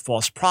addressed with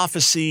false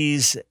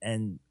prophecies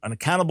and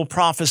unaccountable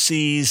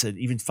prophecies and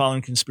even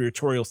following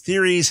conspiratorial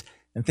theories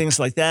and things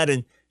like that.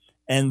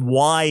 And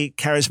why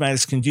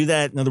charismatics can do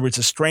that. In other words,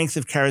 the strength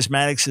of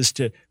charismatics is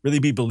to really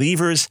be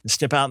believers and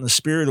step out in the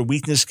spirit. A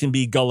weakness can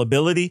be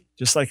gullibility,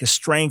 just like a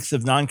strength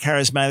of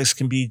non-charismatics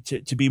can be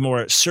to be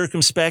more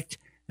circumspect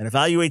and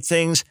evaluate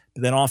things.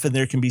 But then often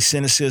there can be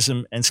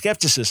cynicism and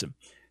skepticism.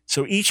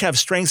 So each have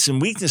strengths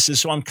and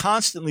weaknesses. So I'm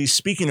constantly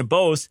speaking to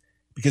both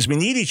because we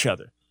need each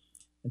other.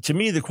 And to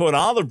me, the quote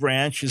olive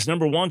branch is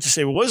number one to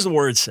say, well, what does the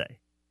word say?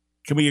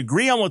 Can we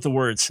agree on what the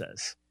word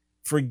says?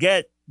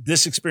 Forget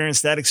this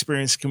experience, that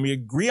experience. Can we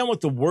agree on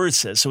what the word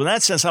says? So in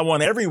that sense, I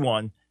want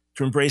everyone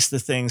to embrace the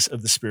things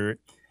of the Spirit.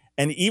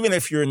 And even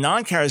if you're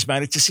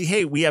non-charismatic, to see,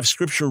 hey, we have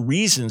scriptural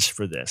reasons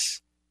for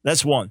this.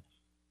 That's one.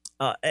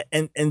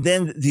 And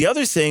then the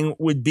other thing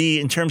would be,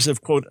 in terms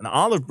of, quote, an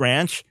olive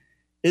branch,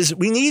 is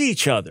we need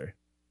each other.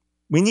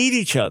 We need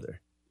each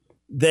other.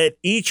 That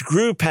each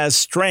group has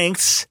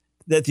strengths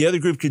that the other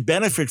group could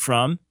benefit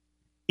from.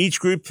 Each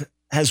group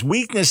has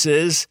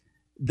weaknesses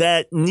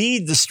that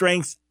need the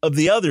strength of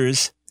the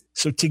others.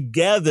 So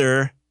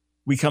together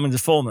we come into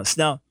fullness.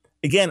 Now,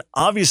 again,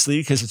 obviously,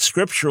 because it's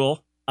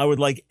scriptural, I would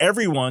like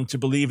everyone to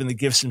believe in the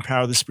gifts and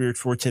power of the Spirit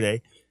for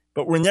today,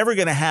 but we're never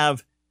going to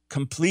have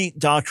complete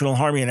doctrinal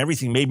harmony and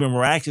everything, maybe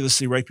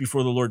miraculously right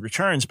before the Lord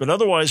returns. But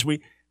otherwise, we're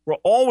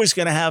always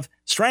going to have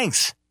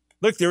strengths.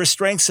 Look, there are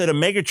strengths that a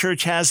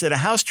megachurch has that a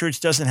house church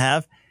doesn't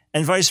have,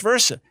 and vice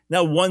versa.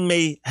 Now, one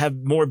may have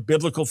more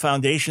biblical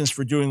foundations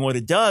for doing what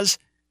it does.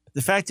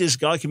 The fact is,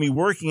 God can be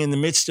working in the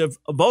midst of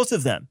both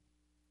of them.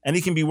 And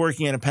he can be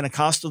working in a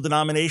Pentecostal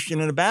denomination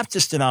and a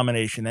Baptist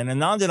denomination and a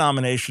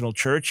non-denominational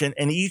church. And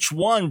each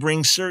one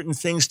brings certain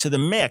things to the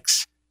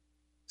mix.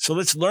 So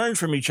let's learn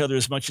from each other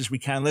as much as we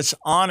can. Let's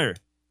honor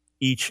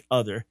each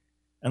other.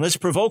 And let's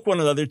provoke one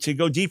another to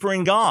go deeper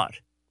in God.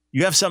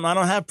 You have something I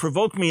don't have?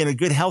 Provoke me in a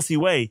good, healthy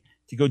way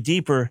to go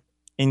deeper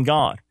in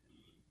God.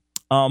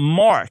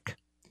 Mark,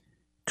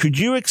 could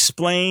you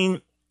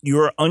explain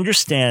your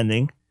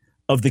understanding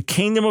of the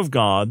kingdom of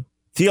God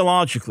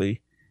theologically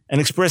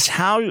and express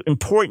how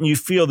important you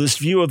feel this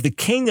view of the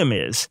kingdom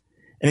is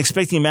and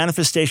expecting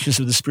manifestations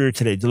of the Spirit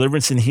today?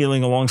 Deliverance and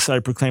healing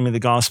alongside proclaiming the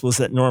gospel, is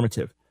that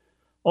normative?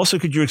 Also,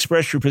 could you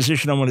express your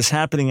position on what is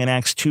happening in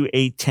Acts 2,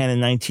 8, 10,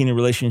 and 19 in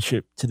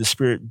relationship to the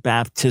Spirit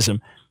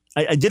baptism?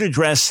 I did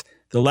address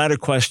the latter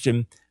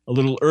question a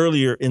little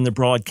earlier in the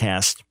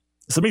broadcast.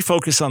 So let me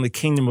focus on the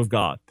kingdom of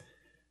God.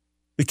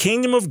 The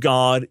kingdom of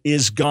God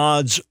is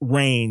God's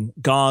reign,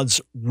 God's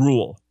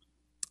rule.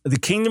 The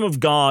kingdom of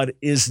God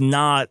is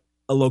not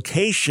a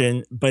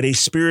location, but a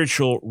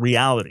spiritual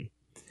reality.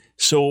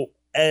 So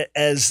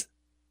as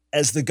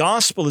the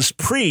gospel is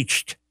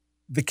preached,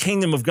 the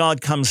kingdom of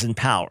God comes in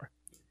power.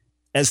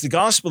 As the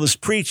gospel is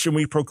preached and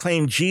we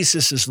proclaim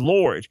Jesus as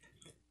Lord,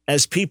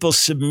 as people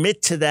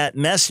submit to that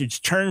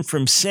message, turn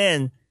from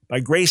sin by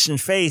grace and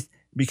faith,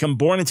 become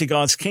born into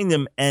God's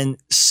kingdom and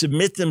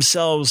submit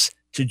themselves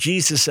to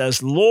Jesus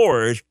as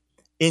Lord,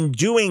 in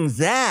doing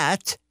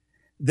that,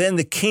 then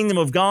the kingdom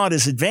of God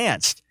is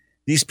advanced.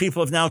 These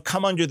people have now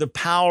come under the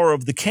power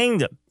of the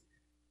kingdom.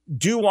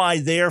 Do I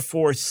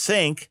therefore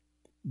think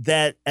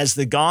that as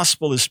the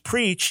gospel is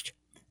preached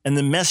and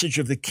the message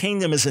of the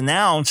kingdom is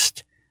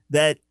announced,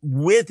 that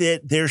with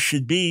it there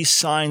should be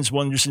signs,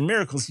 wonders, and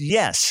miracles?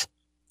 Yes.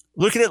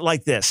 Look at it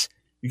like this.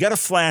 You got a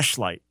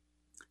flashlight.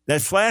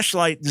 That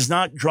flashlight does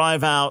not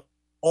drive out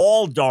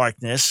all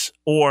darkness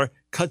or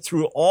cut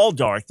through all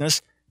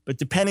darkness, but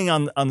depending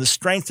on the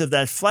strength of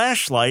that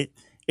flashlight,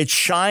 it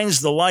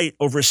shines the light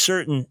over a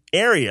certain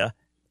area,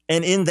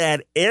 and in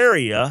that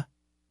area,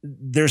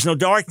 there's no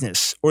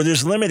darkness or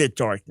there's limited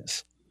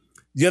darkness.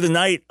 The other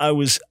night, I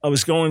was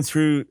going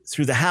through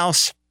the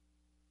house,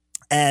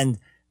 and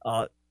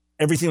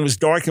everything was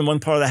dark in one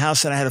part of the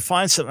house, and I had to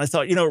find something. I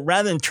thought,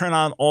 rather than turn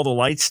on all the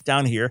lights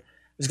down here,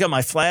 I just got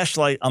my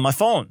flashlight on my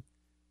phone.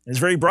 It's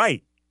very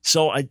bright.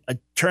 So I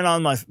turn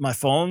on my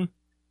phone.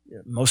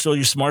 Most of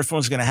your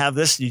smartphones are going to have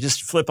this. You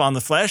just flip on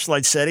the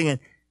flashlight setting,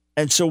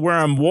 and so where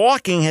I'm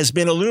walking has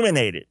been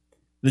illuminated.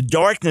 The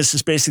darkness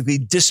has basically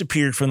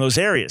disappeared from those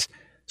areas.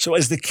 So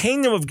as the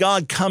kingdom of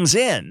God comes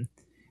in,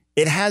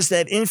 it has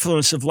that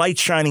influence of light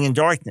shining in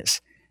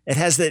darkness. It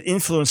has that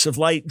influence of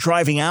light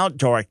driving out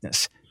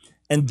darkness.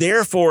 And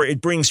therefore,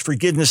 it brings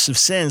forgiveness of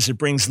sins. It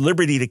brings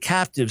liberty to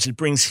captives. It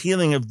brings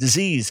healing of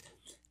disease.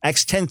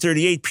 Acts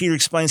 10:38, Peter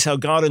explains how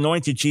God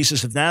anointed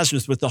Jesus of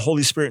Nazareth with the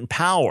Holy Spirit and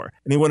power.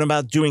 And he went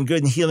about doing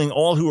good and healing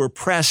all who were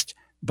oppressed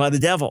by the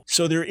devil.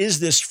 So there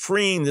is this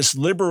freeing, this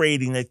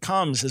liberating that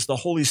comes as the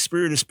Holy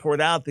Spirit is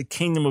poured out. The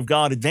kingdom of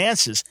God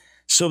advances.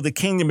 So the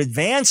kingdom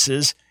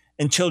advances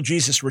until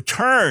Jesus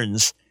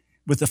returns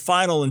with the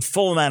final and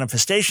full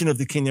manifestation of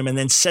the kingdom, and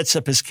then sets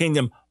up his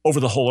kingdom over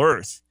the whole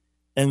earth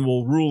and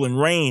will rule and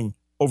reign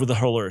over the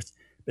whole earth.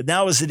 But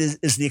now as it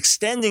is the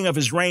extending of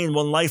his reign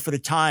one life at a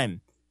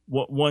time.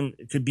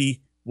 It could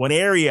be one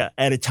area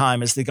at a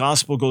time as the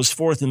gospel goes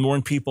forth and more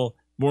and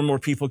more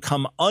people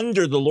come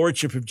under the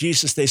lordship of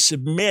Jesus. They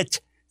submit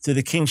to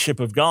the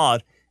kingship of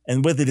God,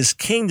 and with it his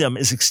kingdom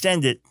is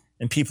extended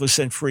and people are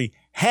set free.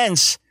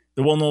 Hence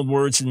the well-known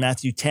words in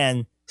Matthew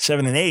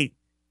 10:7-8,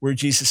 where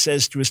Jesus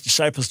says to his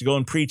disciples to go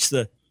and preach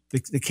the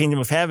kingdom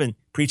of heaven,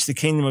 preach the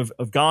kingdom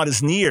of God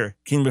is near,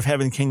 kingdom of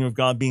heaven, kingdom of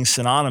God being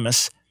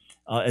synonymous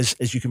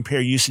as you compare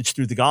usage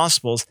through the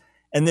gospels.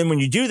 And then when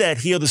you do that,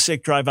 heal the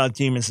sick, drive out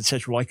demons,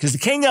 etc. Why? Because the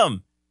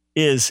kingdom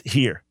is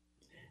here.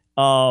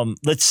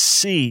 Let's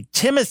see.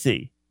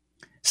 Timothy,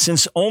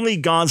 since only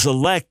God's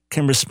elect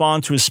can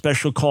respond to his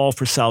special call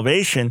for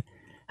salvation,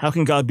 how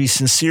can God be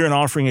sincere in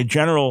offering a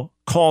general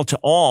call to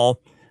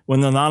all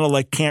when the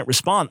non-elect can't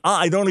respond?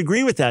 I don't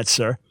agree with that,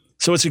 sir.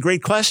 So it's a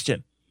great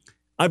question.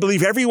 I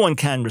believe everyone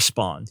can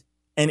respond,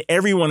 and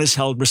everyone is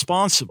held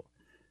responsible.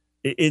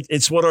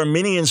 It's what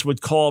Arminians would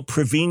call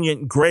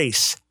prevenient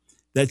grace,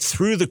 that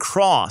through the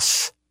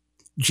cross,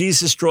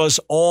 Jesus draws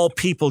all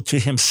people to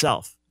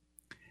himself.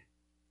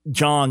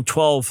 John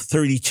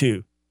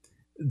 12:32,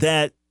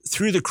 that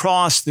through the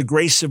cross, the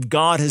grace of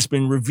God has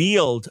been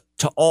revealed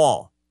to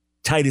all.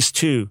 Titus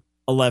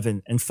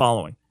 2:11 and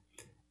following.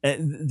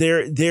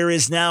 There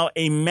is now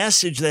a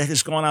message that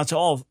has gone out to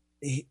all.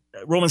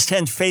 Romans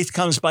 10, faith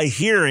comes by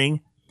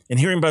hearing, and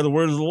hearing by the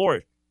word of the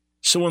Lord.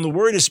 So when the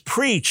word is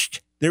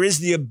preached, there is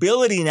the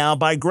ability now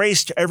by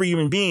grace to every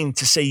human being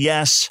to say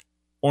yes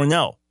or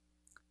no.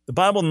 The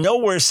Bible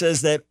nowhere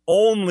says that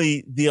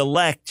only the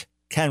elect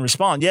can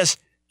respond. Yes,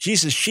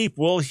 Jesus' sheep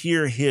will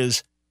hear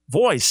his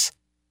voice.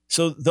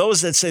 So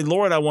those that say,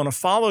 Lord, I want to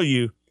follow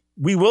you,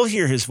 we will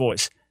hear his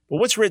voice. But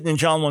what's written in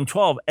John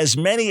 1:12, as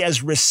many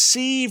as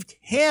received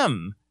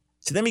him,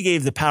 to them he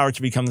gave the power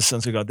to become the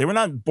sons of God. They were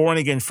not born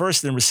again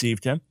first and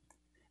received him.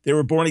 They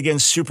were born again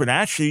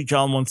supernaturally.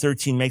 John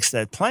 1:13 makes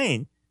that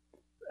plain.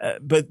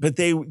 But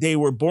they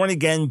were born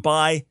again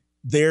by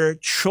their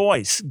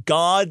choice.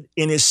 God,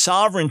 in his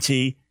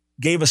sovereignty,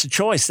 gave us a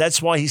choice.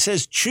 That's why he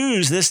says,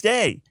 choose this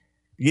day,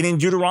 beginning in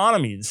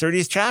Deuteronomy, the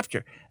 30th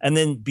chapter. And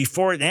then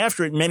before it and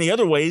after it, in many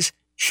other ways,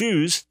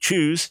 choose.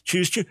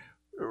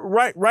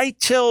 Right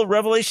till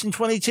Revelation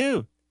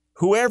 22.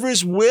 Whoever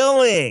is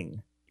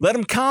willing, let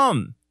him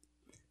come.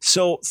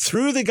 So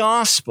through the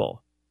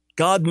gospel,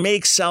 God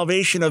makes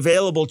salvation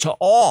available to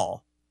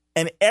all,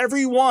 and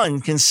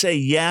everyone can say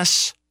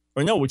yes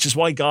or no, which is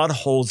why God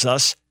holds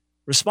us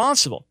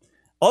responsible.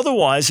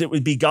 Otherwise, it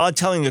would be God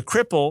telling a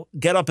cripple,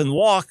 get up and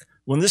walk,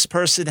 when this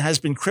person has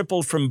been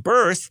crippled from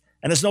birth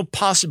and has no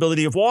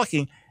possibility of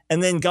walking,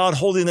 and then God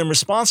holding them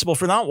responsible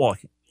for not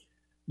walking.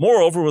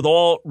 Moreover, with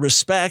all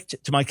respect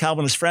to my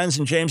Calvinist friends,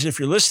 and James, if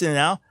you're listening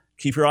now,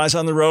 keep your eyes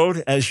on the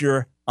road as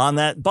you're on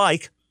that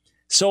bike.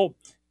 So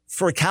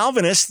For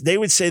Calvinists, they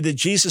would say that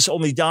Jesus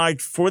only died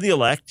for the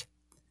elect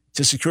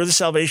to secure the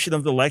salvation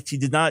of the elect. He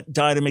did not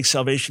die to make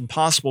salvation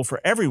possible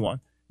for everyone.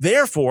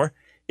 Therefore,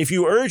 if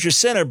you urge a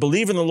sinner,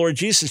 believe in the Lord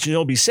Jesus and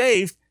you'll be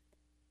saved,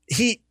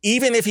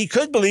 even if he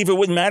could believe, it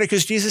wouldn't matter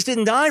because Jesus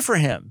didn't die for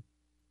him.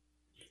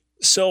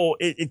 So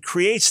it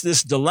creates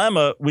this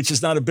dilemma, which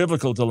is not a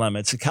biblical dilemma.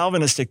 It's a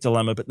Calvinistic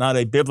dilemma, but not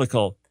a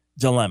biblical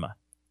dilemma,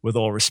 with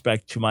all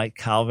respect to my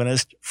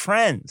Calvinist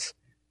friends.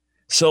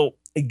 So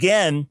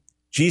again,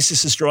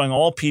 Jesus is drawing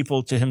all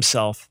people to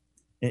himself,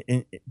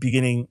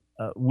 beginning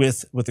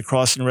with the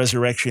cross and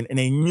resurrection. In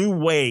a new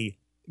way,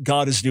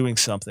 God is doing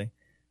something.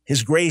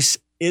 His grace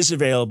is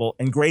available,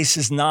 and grace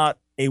is not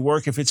a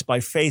work. If it's by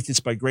faith, it's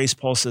by grace,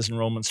 Paul says in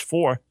Romans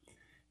 4.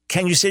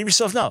 Can you save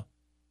yourself? No.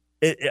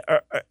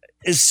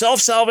 Is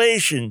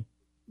self-salvation,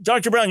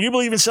 Dr. Brown, you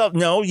believe in self?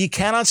 No, you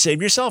cannot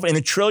save yourself. In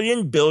a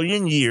trillion,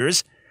 billion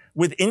years,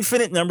 with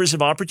infinite numbers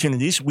of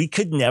opportunities, we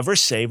could never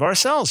save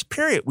ourselves,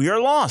 period. We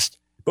are lost.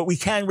 But we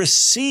can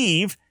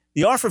receive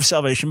the offer of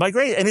salvation by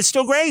grace. And it's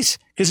still grace,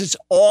 because it's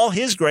all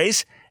his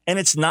grace, and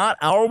it's not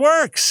our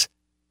works.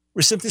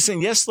 We're simply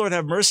saying, yes, Lord,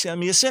 have mercy on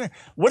me, a sinner.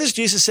 What does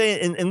Jesus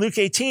say in Luke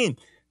 18?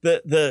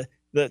 The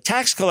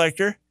tax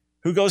collector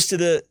who goes to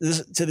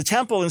the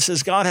temple and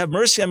says, God, have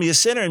mercy on me, a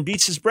sinner, and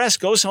beats his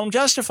breast, goes home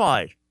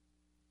justified.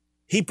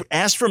 He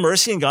asked for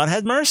mercy, and God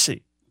had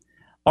mercy.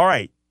 All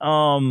right,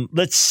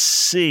 let's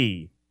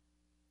see.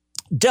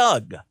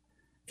 Doug,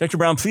 Dr.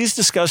 Brown, please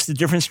discuss the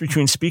difference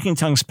between speaking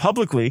tongues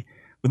publicly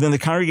within the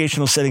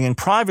congregational setting and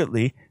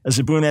privately as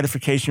a boon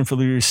edification for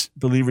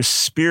believers'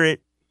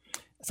 spirit.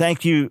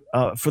 Thank you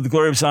for the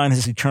glory of Zion,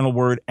 his eternal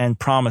word and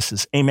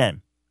promises.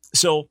 Amen.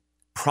 So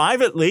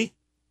privately,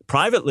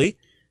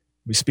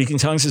 we speak in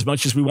tongues as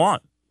much as we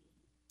want.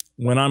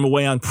 When I'm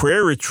away on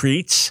prayer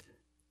retreats,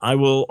 I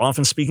will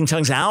often speak in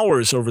tongues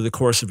hours over the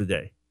course of a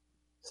day.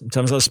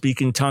 Sometimes I'll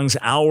speak in tongues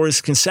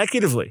hours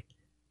consecutively,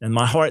 and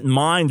my heart and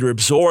mind are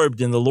absorbed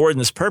in the Lord and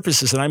his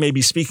purposes, and I may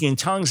be speaking in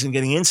tongues and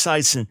getting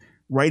insights and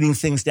writing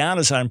things down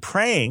as I'm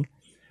praying,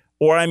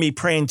 or I may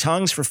pray in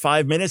tongues for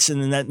 5 minutes,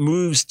 and then that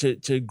moves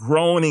to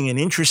groaning and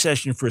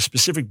intercession for a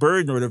specific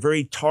burden or to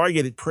very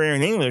targeted prayer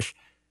in English.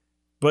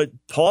 But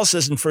Paul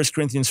says in 1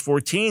 Corinthians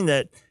 14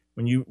 that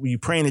when you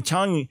pray in a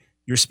tongue,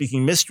 you're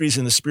speaking mysteries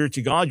in the Spirit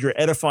to God. You're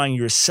edifying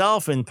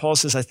yourself. And Paul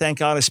says, I thank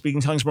God I speak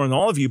in tongues more than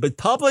all of you. But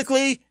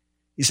publicly,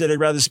 he said, I'd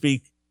rather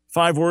speak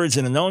 5 words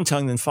in a known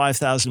tongue than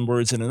 5,000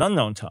 words in an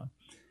unknown tongue.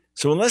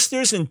 So unless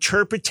there's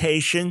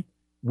interpretation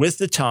with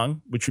the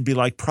tongue, which would be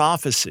like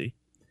prophecy,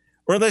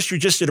 or unless you're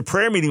just at a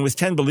prayer meeting with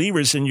 10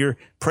 believers and you're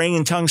praying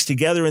in tongues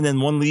together and then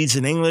one leads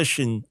in English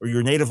or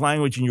your native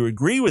language and you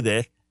agree with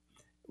it,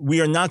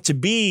 we are not to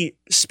be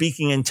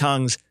speaking in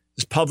tongues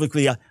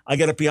publicly. I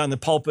get up behind the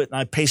pulpit and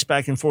I pace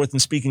back and forth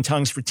and speak in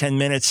tongues for 10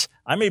 minutes.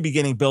 I may be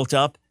getting built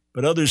up,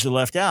 but others are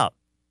left out.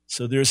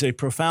 So there's a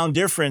profound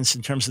difference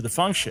in terms of the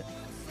function.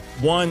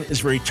 One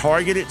is very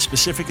targeted,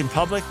 specific in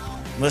public,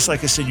 unless,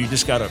 like I said, you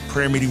just got a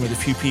prayer meeting with a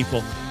few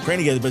people praying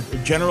together. But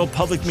a general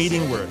public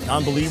meeting where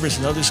non-believers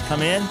and others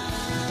come in,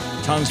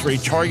 tongues very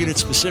targeted,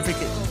 specific,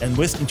 and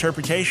with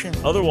interpretation.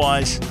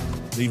 Otherwise,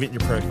 leave it in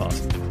your prayer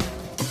closet.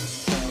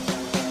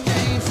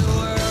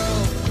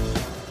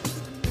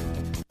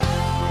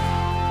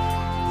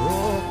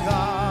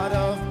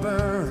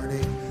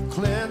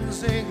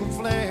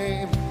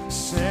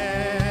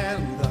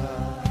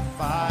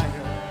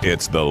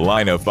 It's The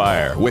Line of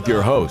Fire with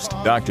your host,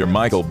 Dr.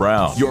 Michael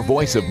Brown, your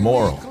voice of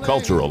moral,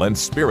 cultural, and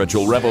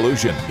spiritual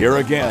revolution. Here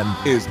again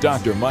is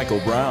Dr. Michael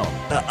Brown.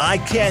 I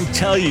can't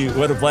tell you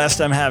what a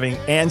blast I'm having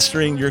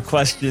answering your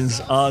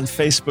questions on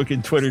Facebook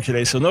and Twitter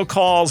today. So no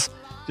calls,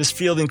 just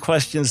fielding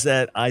questions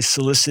that I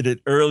solicited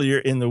earlier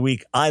in the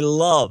week. I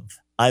love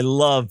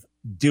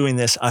doing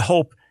this. I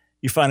hope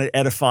you find it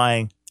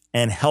edifying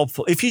and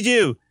helpful. If you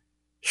do,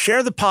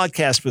 share the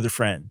podcast with a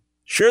friend.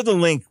 Share the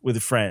link with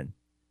a friend.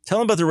 Tell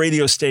them about the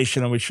radio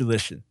station on which you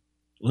listen.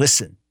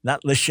 Listen,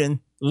 not listen.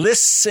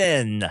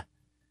 Listen.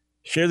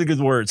 Share the good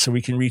word so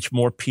we can reach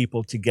more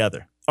people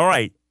together. All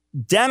right,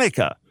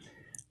 Danica,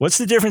 what's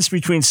the difference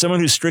between someone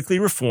who's strictly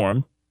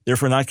reformed,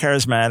 therefore not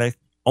charismatic,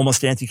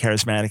 almost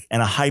anti-charismatic,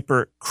 and a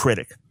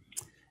hypercritic?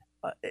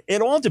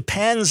 It all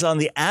depends on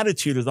the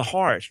attitude of the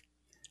heart.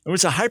 In other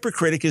words, a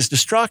hypercritic is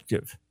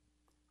destructive.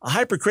 A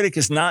hypercritic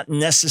is not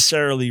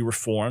necessarily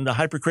reformed. A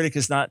hypercritic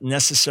is not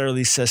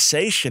necessarily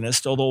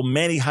cessationist, although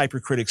many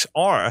hypercritics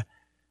are.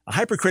 A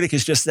hypercritic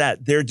is just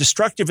that. They're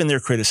destructive in their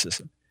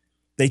criticism.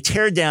 They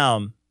tear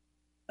down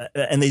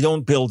and they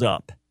don't build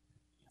up.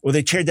 Or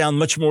they tear down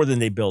much more than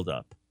they build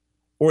up.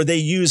 Or they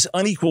use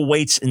unequal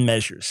weights and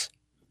measures.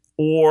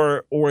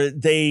 Or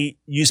they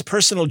use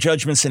personal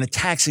judgments and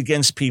attacks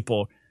against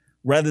people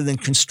rather than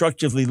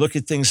constructively look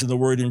at things in the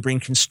Word and bring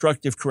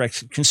constructive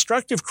correction.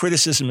 Constructive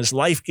criticism is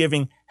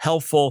life-giving,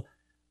 helpful,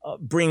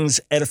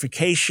 brings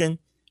edification,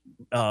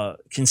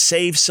 can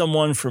save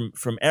someone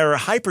from error.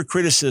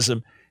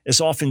 Hypercriticism is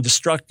often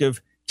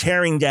destructive,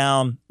 tearing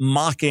down,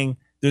 mocking.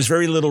 There's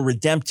very little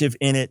redemptive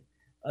in it.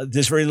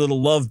 There's very little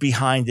love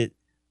behind it.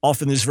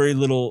 Often there's very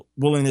little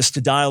willingness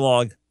to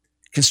dialogue,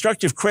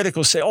 constructive critic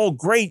will say, oh,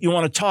 great, you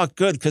want to talk?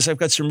 Good, because I've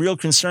got some real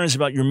concerns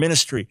about your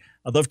ministry.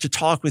 I'd love to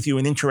talk with you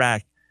and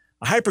interact.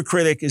 A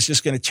hypercritic is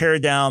just going to tear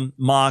down,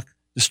 mock,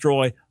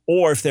 destroy,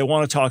 or if they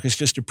want to talk, it's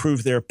just to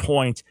prove their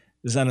point.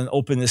 There's not an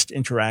openness to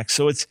interact.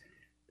 So it's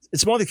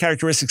one of the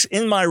characteristics.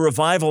 In my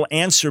Revival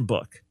Answer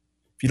book,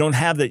 if you don't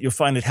have that, you'll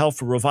find it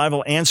helpful.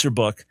 Revival Answer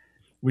book,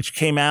 which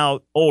came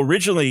out,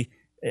 originally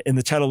in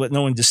the title Let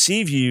No One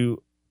Deceive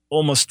You,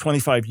 almost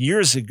 25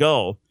 years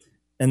ago.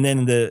 And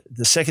then the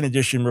second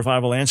edition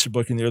Revival Answer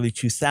book in the early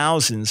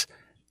 2000s,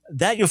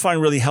 that you'll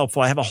find really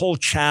helpful. I have a whole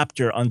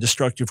chapter on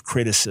destructive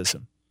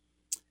criticism.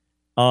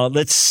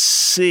 Let's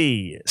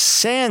see.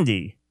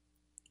 Sandy,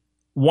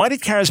 why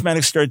did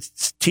charismatics start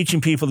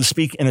teaching people to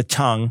speak in a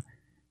tongue?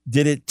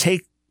 Did it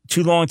take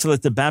too long to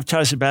let the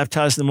baptizer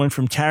baptize them, went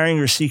from tarrying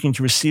or seeking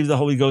to receive the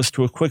Holy Ghost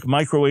to a quick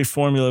microwave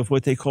formula of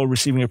what they call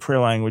receiving a prayer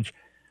language?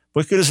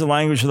 What good is a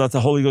language without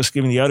the Holy Ghost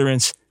giving the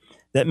utterance?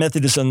 That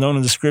method is unknown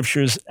in the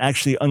scriptures,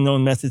 actually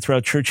unknown method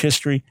throughout church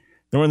history.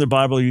 Nowhere in the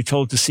Bible are you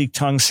told to seek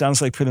tongues.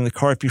 Sounds like putting the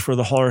cart before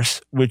the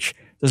horse, which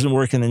doesn't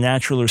work in the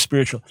natural or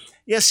spiritual.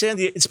 Yes,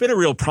 Sandy, it's been a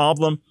real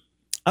problem.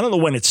 I don't know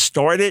when it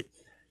started.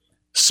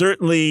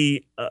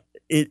 Certainly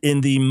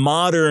in the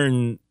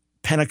modern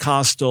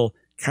Pentecostal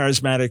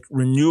charismatic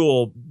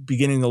renewal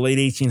beginning in the late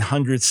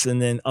 1800s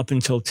and then up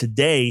until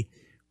today,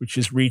 which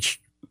has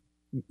reached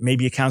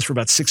maybe accounts for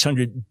about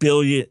 600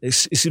 million.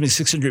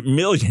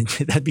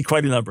 That'd be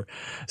quite a number.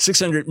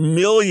 600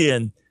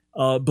 million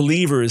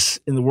believers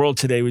in the world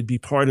today would be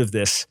part of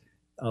this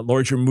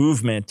larger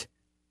movement.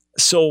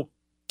 So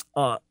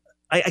I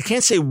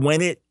can't say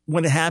when it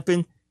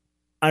happened.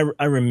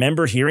 I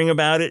remember hearing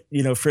about it,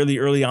 fairly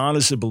early on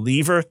as a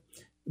believer,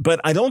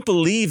 but I don't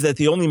believe that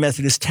the only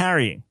method is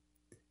tarrying.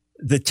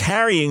 The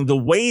tarrying, the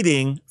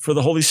waiting for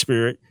the Holy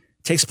Spirit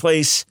takes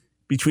place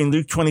between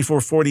Luke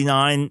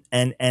 24:49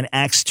 and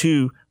Acts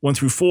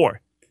 2:1-4.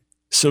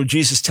 So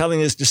Jesus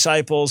telling his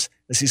disciples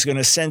as he's going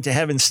to ascend to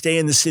heaven, stay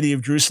in the city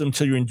of Jerusalem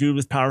till you're endued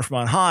with power from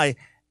on high.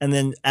 And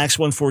then Acts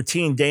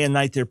 1:14, day and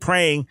night they're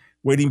praying,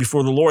 waiting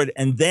before the Lord,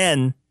 and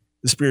then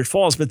the Spirit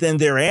falls. But then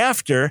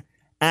thereafter,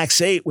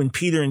 Acts 8, when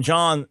Peter and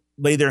John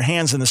lay their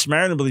hands on the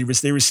Samaritan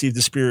believers, they received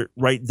the Spirit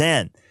right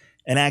then.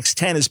 And Acts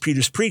 10, as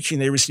Peter's preaching,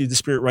 they received the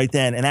Spirit right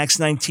then. And Acts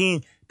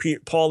 19,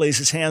 Paul lays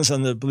his hands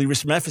on the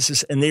believers from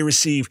Ephesus, and they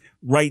receive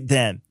right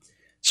then.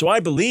 So I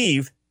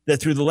believe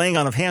that through the laying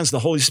on of hands, the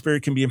Holy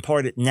Spirit can be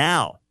imparted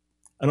now.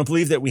 I don't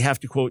believe that we have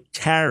to, quote,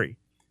 tarry.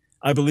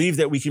 I believe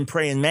that we can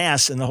pray in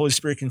Mass, and the Holy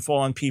Spirit can fall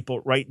on people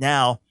right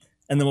now.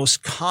 And the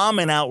most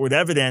common outward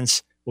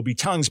evidence will be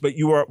tongues. But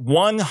you are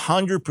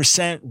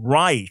 100%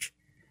 right.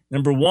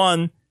 Number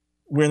one,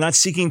 we're not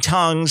seeking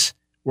tongues.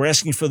 We're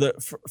asking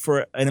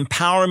for an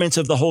empowerment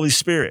of the Holy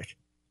Spirit,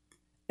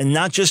 and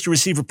not just to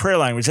receive a prayer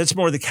language. That's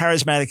more the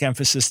charismatic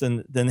emphasis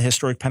than the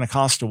historic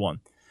Pentecostal one.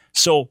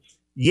 So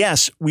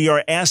yes, we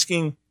are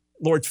asking,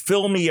 Lord,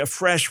 fill me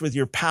afresh with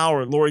your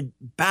power. Lord,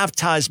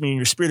 baptize me in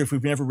your Spirit if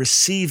we've never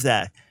received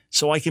that,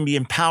 so I can be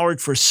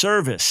empowered for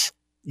service.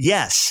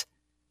 Yes.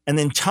 And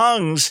then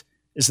tongues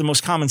is the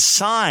most common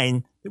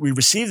sign that we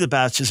receive the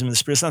baptism of the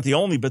Spirit. It's not the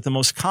only, but the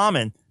most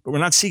common, but we're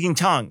not seeking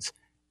tongues.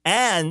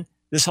 And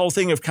this whole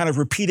thing of kind of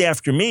repeat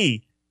after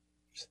me,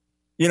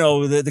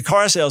 the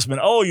car salesman,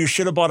 oh, you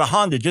should have bought a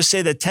Honda. Just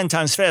say that 10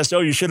 times fast. Oh,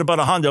 you should have bought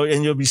a Honda,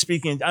 and you'll be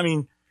speaking. I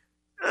mean,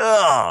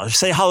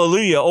 say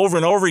hallelujah over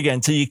and over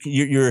again until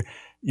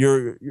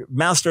your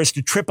mouth starts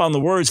to trip on the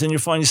words, and you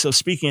find yourself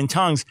speaking in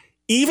tongues.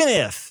 Even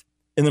if,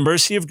 in the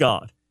mercy of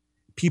God,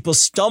 people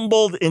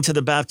stumbled into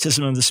the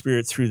baptism of the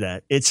Spirit through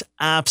that, it's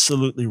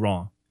absolutely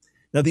wrong.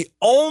 Now, the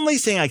only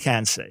thing I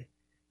can say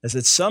is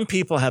that some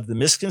people have the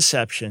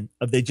misconception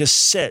of they just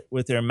sit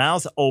with their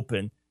mouth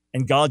open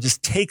and God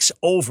just takes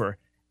over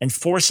and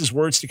forces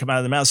words to come out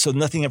of their mouth so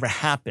nothing ever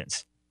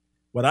happens.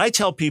 What I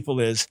tell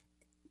people is,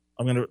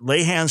 I'm going to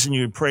lay hands on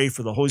you and pray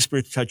for the Holy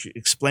Spirit to touch you,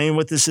 explain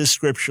what this is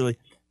scripturally,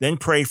 then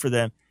pray for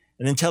them,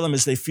 and then tell them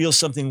as they feel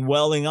something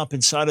welling up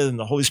inside of them,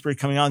 the Holy Spirit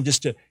coming on,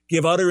 just to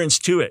give utterance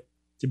to it,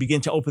 to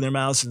begin to open their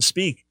mouths and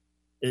speak.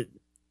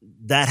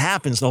 That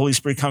happens. The Holy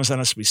Spirit comes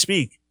on us, we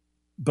speak.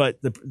 But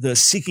the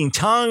seeking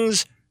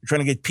tongues,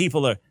 trying to get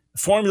people to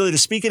formulate to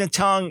speak in a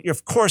tongue,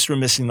 of course we're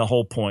missing the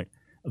whole point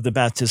of the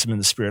baptism in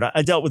the Spirit.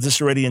 I dealt with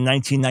this already in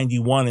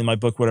 1991 in my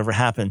book, Whatever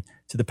Happened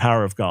to the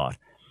Power of God.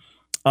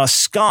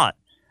 Scott,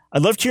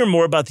 I'd love to hear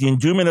more about the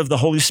endowment of the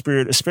Holy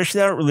Spirit,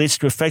 especially how it relates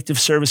to effective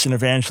service and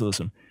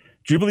evangelism.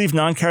 Do you believe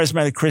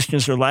non-charismatic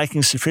Christians are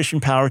lacking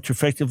sufficient power to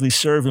effectively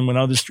serve and win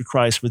others to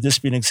Christ? Would this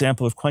be an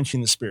example of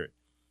quenching the Spirit?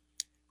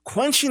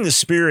 Quenching the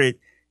Spirit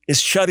is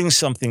shutting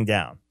something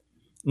down.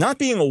 Not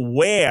being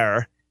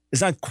aware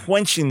is not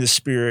quenching the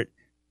Spirit,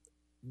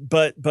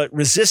 but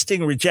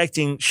resisting,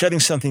 rejecting, shutting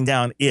something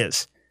down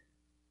is.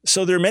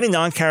 So there are many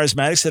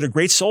non-charismatics that are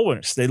great soul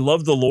winners. They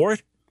love the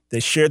Lord. They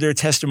share their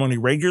testimony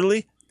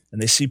regularly,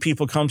 and they see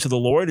people come to the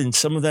Lord, and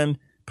some of them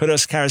put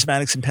us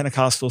charismatics and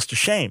Pentecostals to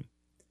shame.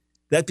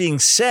 That being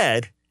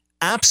said,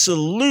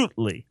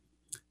 absolutely,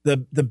 the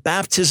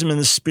baptism in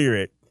the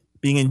Spirit,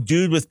 being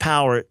endued with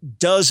power,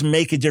 does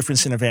make a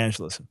difference in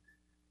evangelism.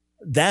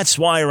 That's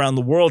why around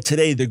the world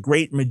today, the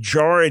great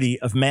majority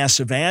of mass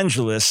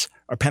evangelists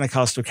are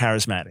Pentecostal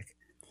charismatic.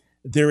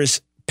 There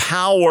is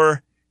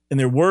power in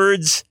their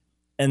words,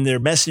 and their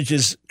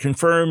messages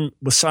confirmed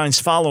with signs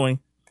following.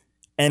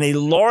 And a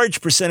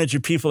large percentage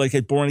of people that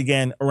get born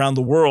again around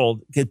the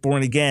world get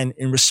born again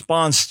in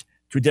response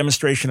to a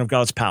demonstration of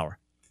God's power.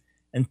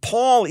 And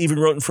Paul even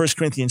wrote in 1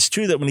 Corinthians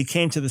 2 that when he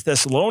came to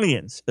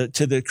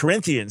the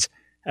Corinthians,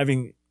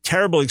 having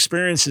terrible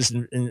experiences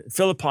in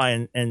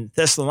Philippi and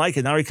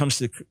Thessalonica, now he comes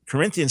to the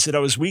Corinthians, said, I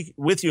was weak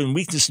with you in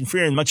weakness and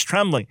fear and much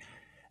trembling.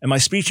 And my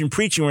speech and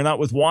preaching were not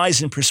with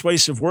wise and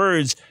persuasive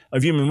words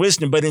of human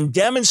wisdom, but in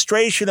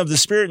demonstration of the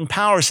Spirit and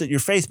power, so that your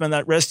faith may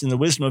not rest in the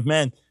wisdom of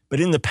men, but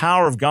in the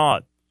power of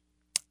God.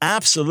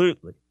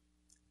 Absolutely.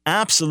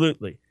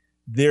 Absolutely.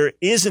 There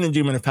is an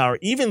endowment of power.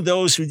 Even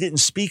those who didn't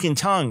speak in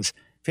tongues,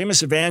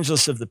 famous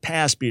evangelists of the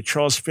past, be it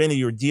Charles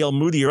Finney or D.L.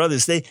 Moody or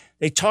others, they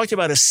talked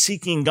about a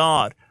seeking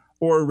God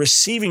or a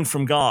receiving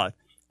from God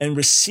and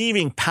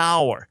receiving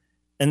power.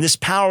 And this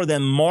power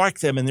then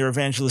marked them in their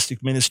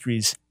evangelistic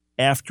ministries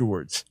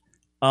afterwards.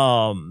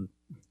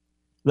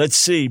 Let's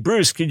see.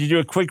 Bruce, could you do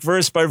a quick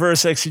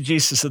verse-by-verse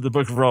exegesis of the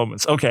book of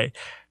Romans? Okay.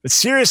 But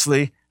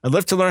seriously, I'd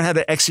love to learn how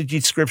to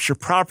exegete scripture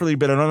properly,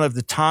 but I don't have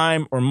the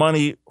time or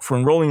money for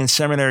enrolling in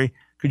seminary.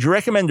 Could you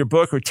recommend a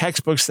book or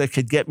textbooks that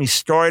could get me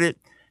started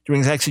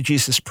doing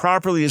exegesis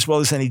properly, as well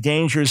as any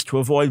dangers to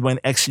avoid when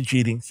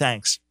exegeting?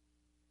 Thanks.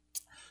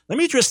 Let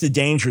me address the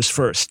dangers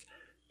first.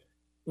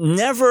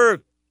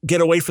 Never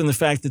get away from the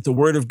fact that the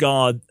Word of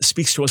God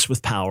speaks to us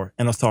with power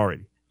and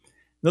authority.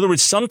 In other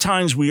words,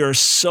 sometimes we are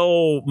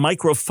so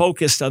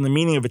micro-focused on the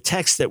meaning of a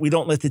text that we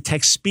don't let the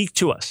text speak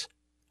to us.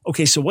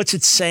 Okay, so what's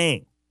it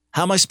saying?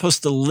 How am I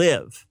supposed to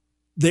live?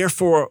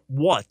 Therefore,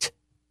 what?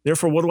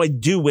 Therefore, what do I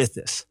do with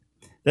this?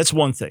 That's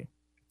one thing.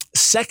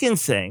 Second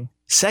thing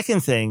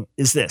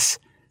is this.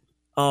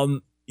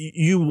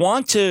 You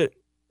want to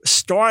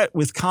start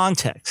with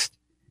context,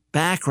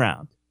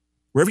 background,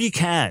 wherever you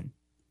can.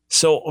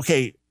 So,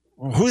 okay,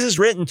 who's this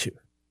written to?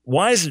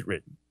 Why is it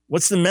written?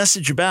 What's the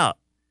message about?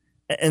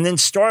 And then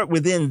start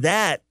within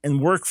that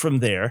and work from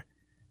there.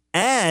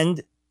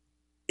 And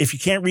if you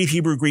can't read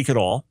Hebrew or Greek at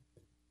all,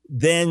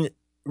 then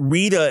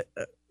read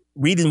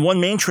in one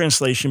main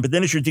translation, but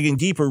then as you're digging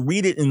deeper,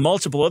 read it in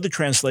multiple other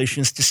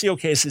translations to see,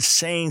 okay, is it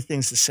saying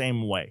things the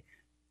same way?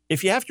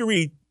 If you have to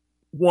read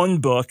one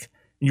book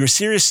and you're a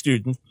serious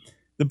student,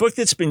 the book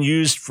that's been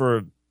used for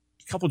a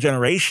couple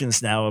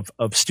generations now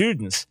of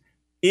students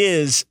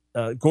is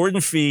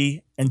Gordon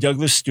Fee and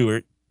Douglas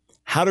Stewart,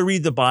 How to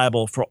Read the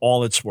Bible for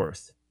All It's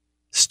Worth.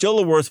 Still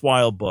a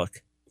worthwhile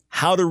book.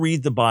 How to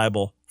Read the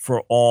Bible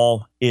for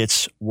All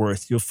It's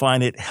Worth. You'll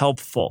find it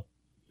helpful.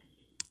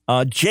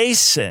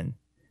 Jason,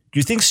 do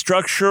you think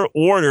structure,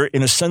 order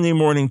in a Sunday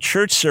morning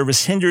church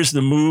service hinders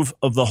the move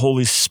of the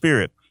Holy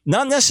Spirit?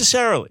 Not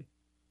necessarily.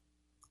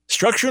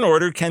 Structure and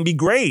order can be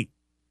great.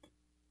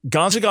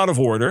 God's a God of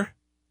order.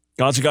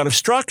 God's a God of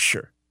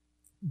structure.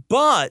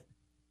 But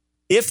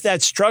if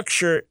that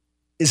structure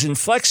is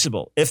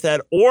inflexible, if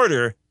that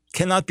order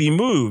cannot be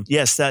moved,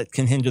 yes, that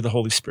can hinder the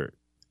Holy Spirit.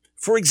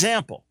 For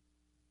example,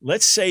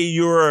 let's say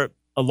you're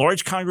a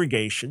large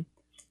congregation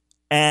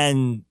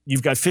and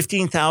you've got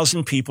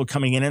 15,000 people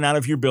coming in and out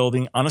of your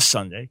building on a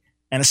Sunday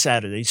and a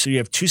Saturday. So you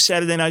have 2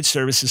 Saturday night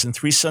services and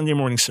 3 Sunday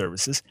morning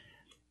services.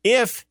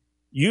 If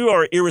you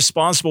are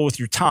irresponsible with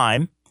your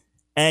time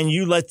and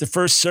you let the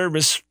first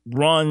service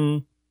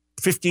run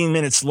 15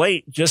 minutes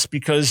late just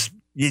because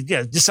you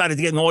decided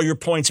to get in all your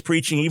points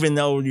preaching, even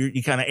though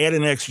you kind of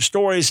added in extra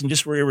stories and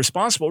just were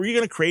irresponsible, or you're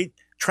going to create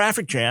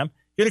traffic jam.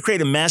 You're going to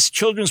create a mess.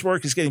 Children's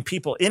work is getting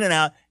people in and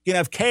out. You're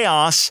going to have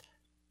chaos.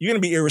 You're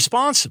going to be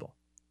irresponsible.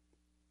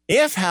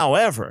 If,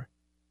 however,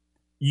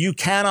 you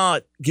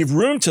cannot give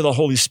room to the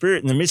Holy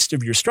Spirit in the midst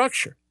of your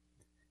structure,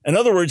 in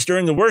other words,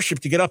 during the worship,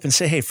 to get up and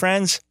say, hey,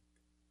 friends,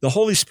 the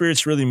Holy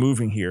Spirit's really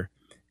moving here.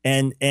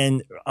 And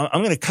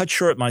I'm going to cut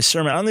short my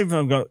sermon. I don't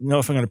even know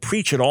if I'm going to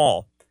preach at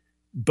all.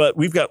 But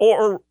we've got,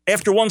 or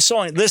after one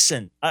song,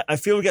 listen, I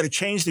feel we got to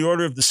change the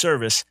order of the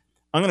service.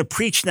 I'm going to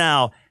preach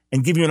now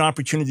and give you an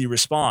opportunity to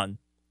respond.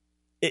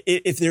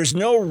 If there's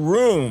no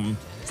room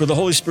for the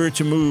Holy Spirit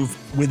to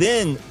move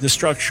within the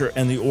structure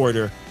and the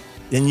order,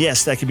 then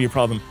yes, that could be a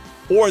problem.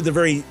 Or the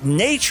very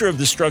nature of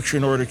the structure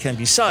and order can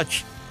be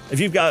such, if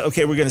you've got,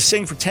 okay, we're going to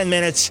sing for 10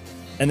 minutes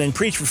and then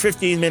preach for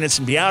 15 minutes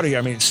and be out of here.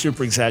 I mean, it's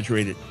super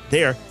exaggerated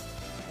there.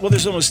 Well,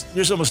 there's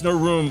almost no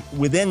room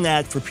within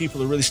that for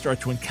people to really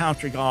start to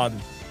encounter God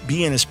and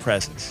be in His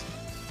presence.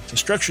 So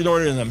structure and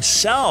order in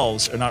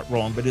themselves are not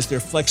wrong, but is there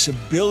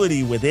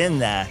flexibility within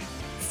that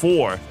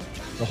for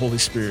the Holy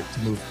Spirit to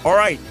move? All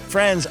right,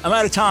 friends, I'm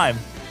out of time,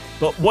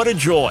 but what a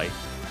joy.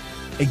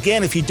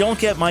 Again, if you don't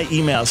get my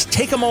emails,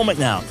 take a moment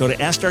now. Go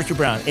to Ask Dr.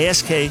 Brown,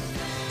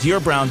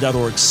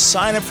 askdrbrown.org.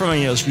 Sign up for my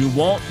emails. You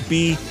won't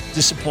be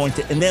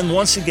disappointed. And then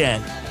once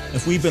again,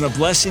 if we've been a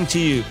blessing to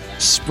you,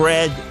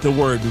 spread the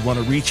word. We want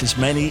to reach as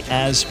many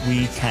as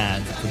we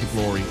can for the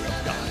glory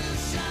of God.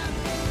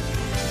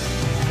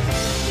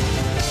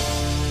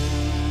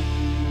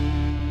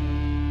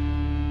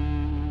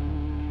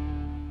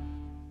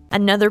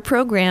 another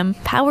program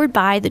powered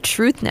by the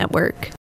Truth Network.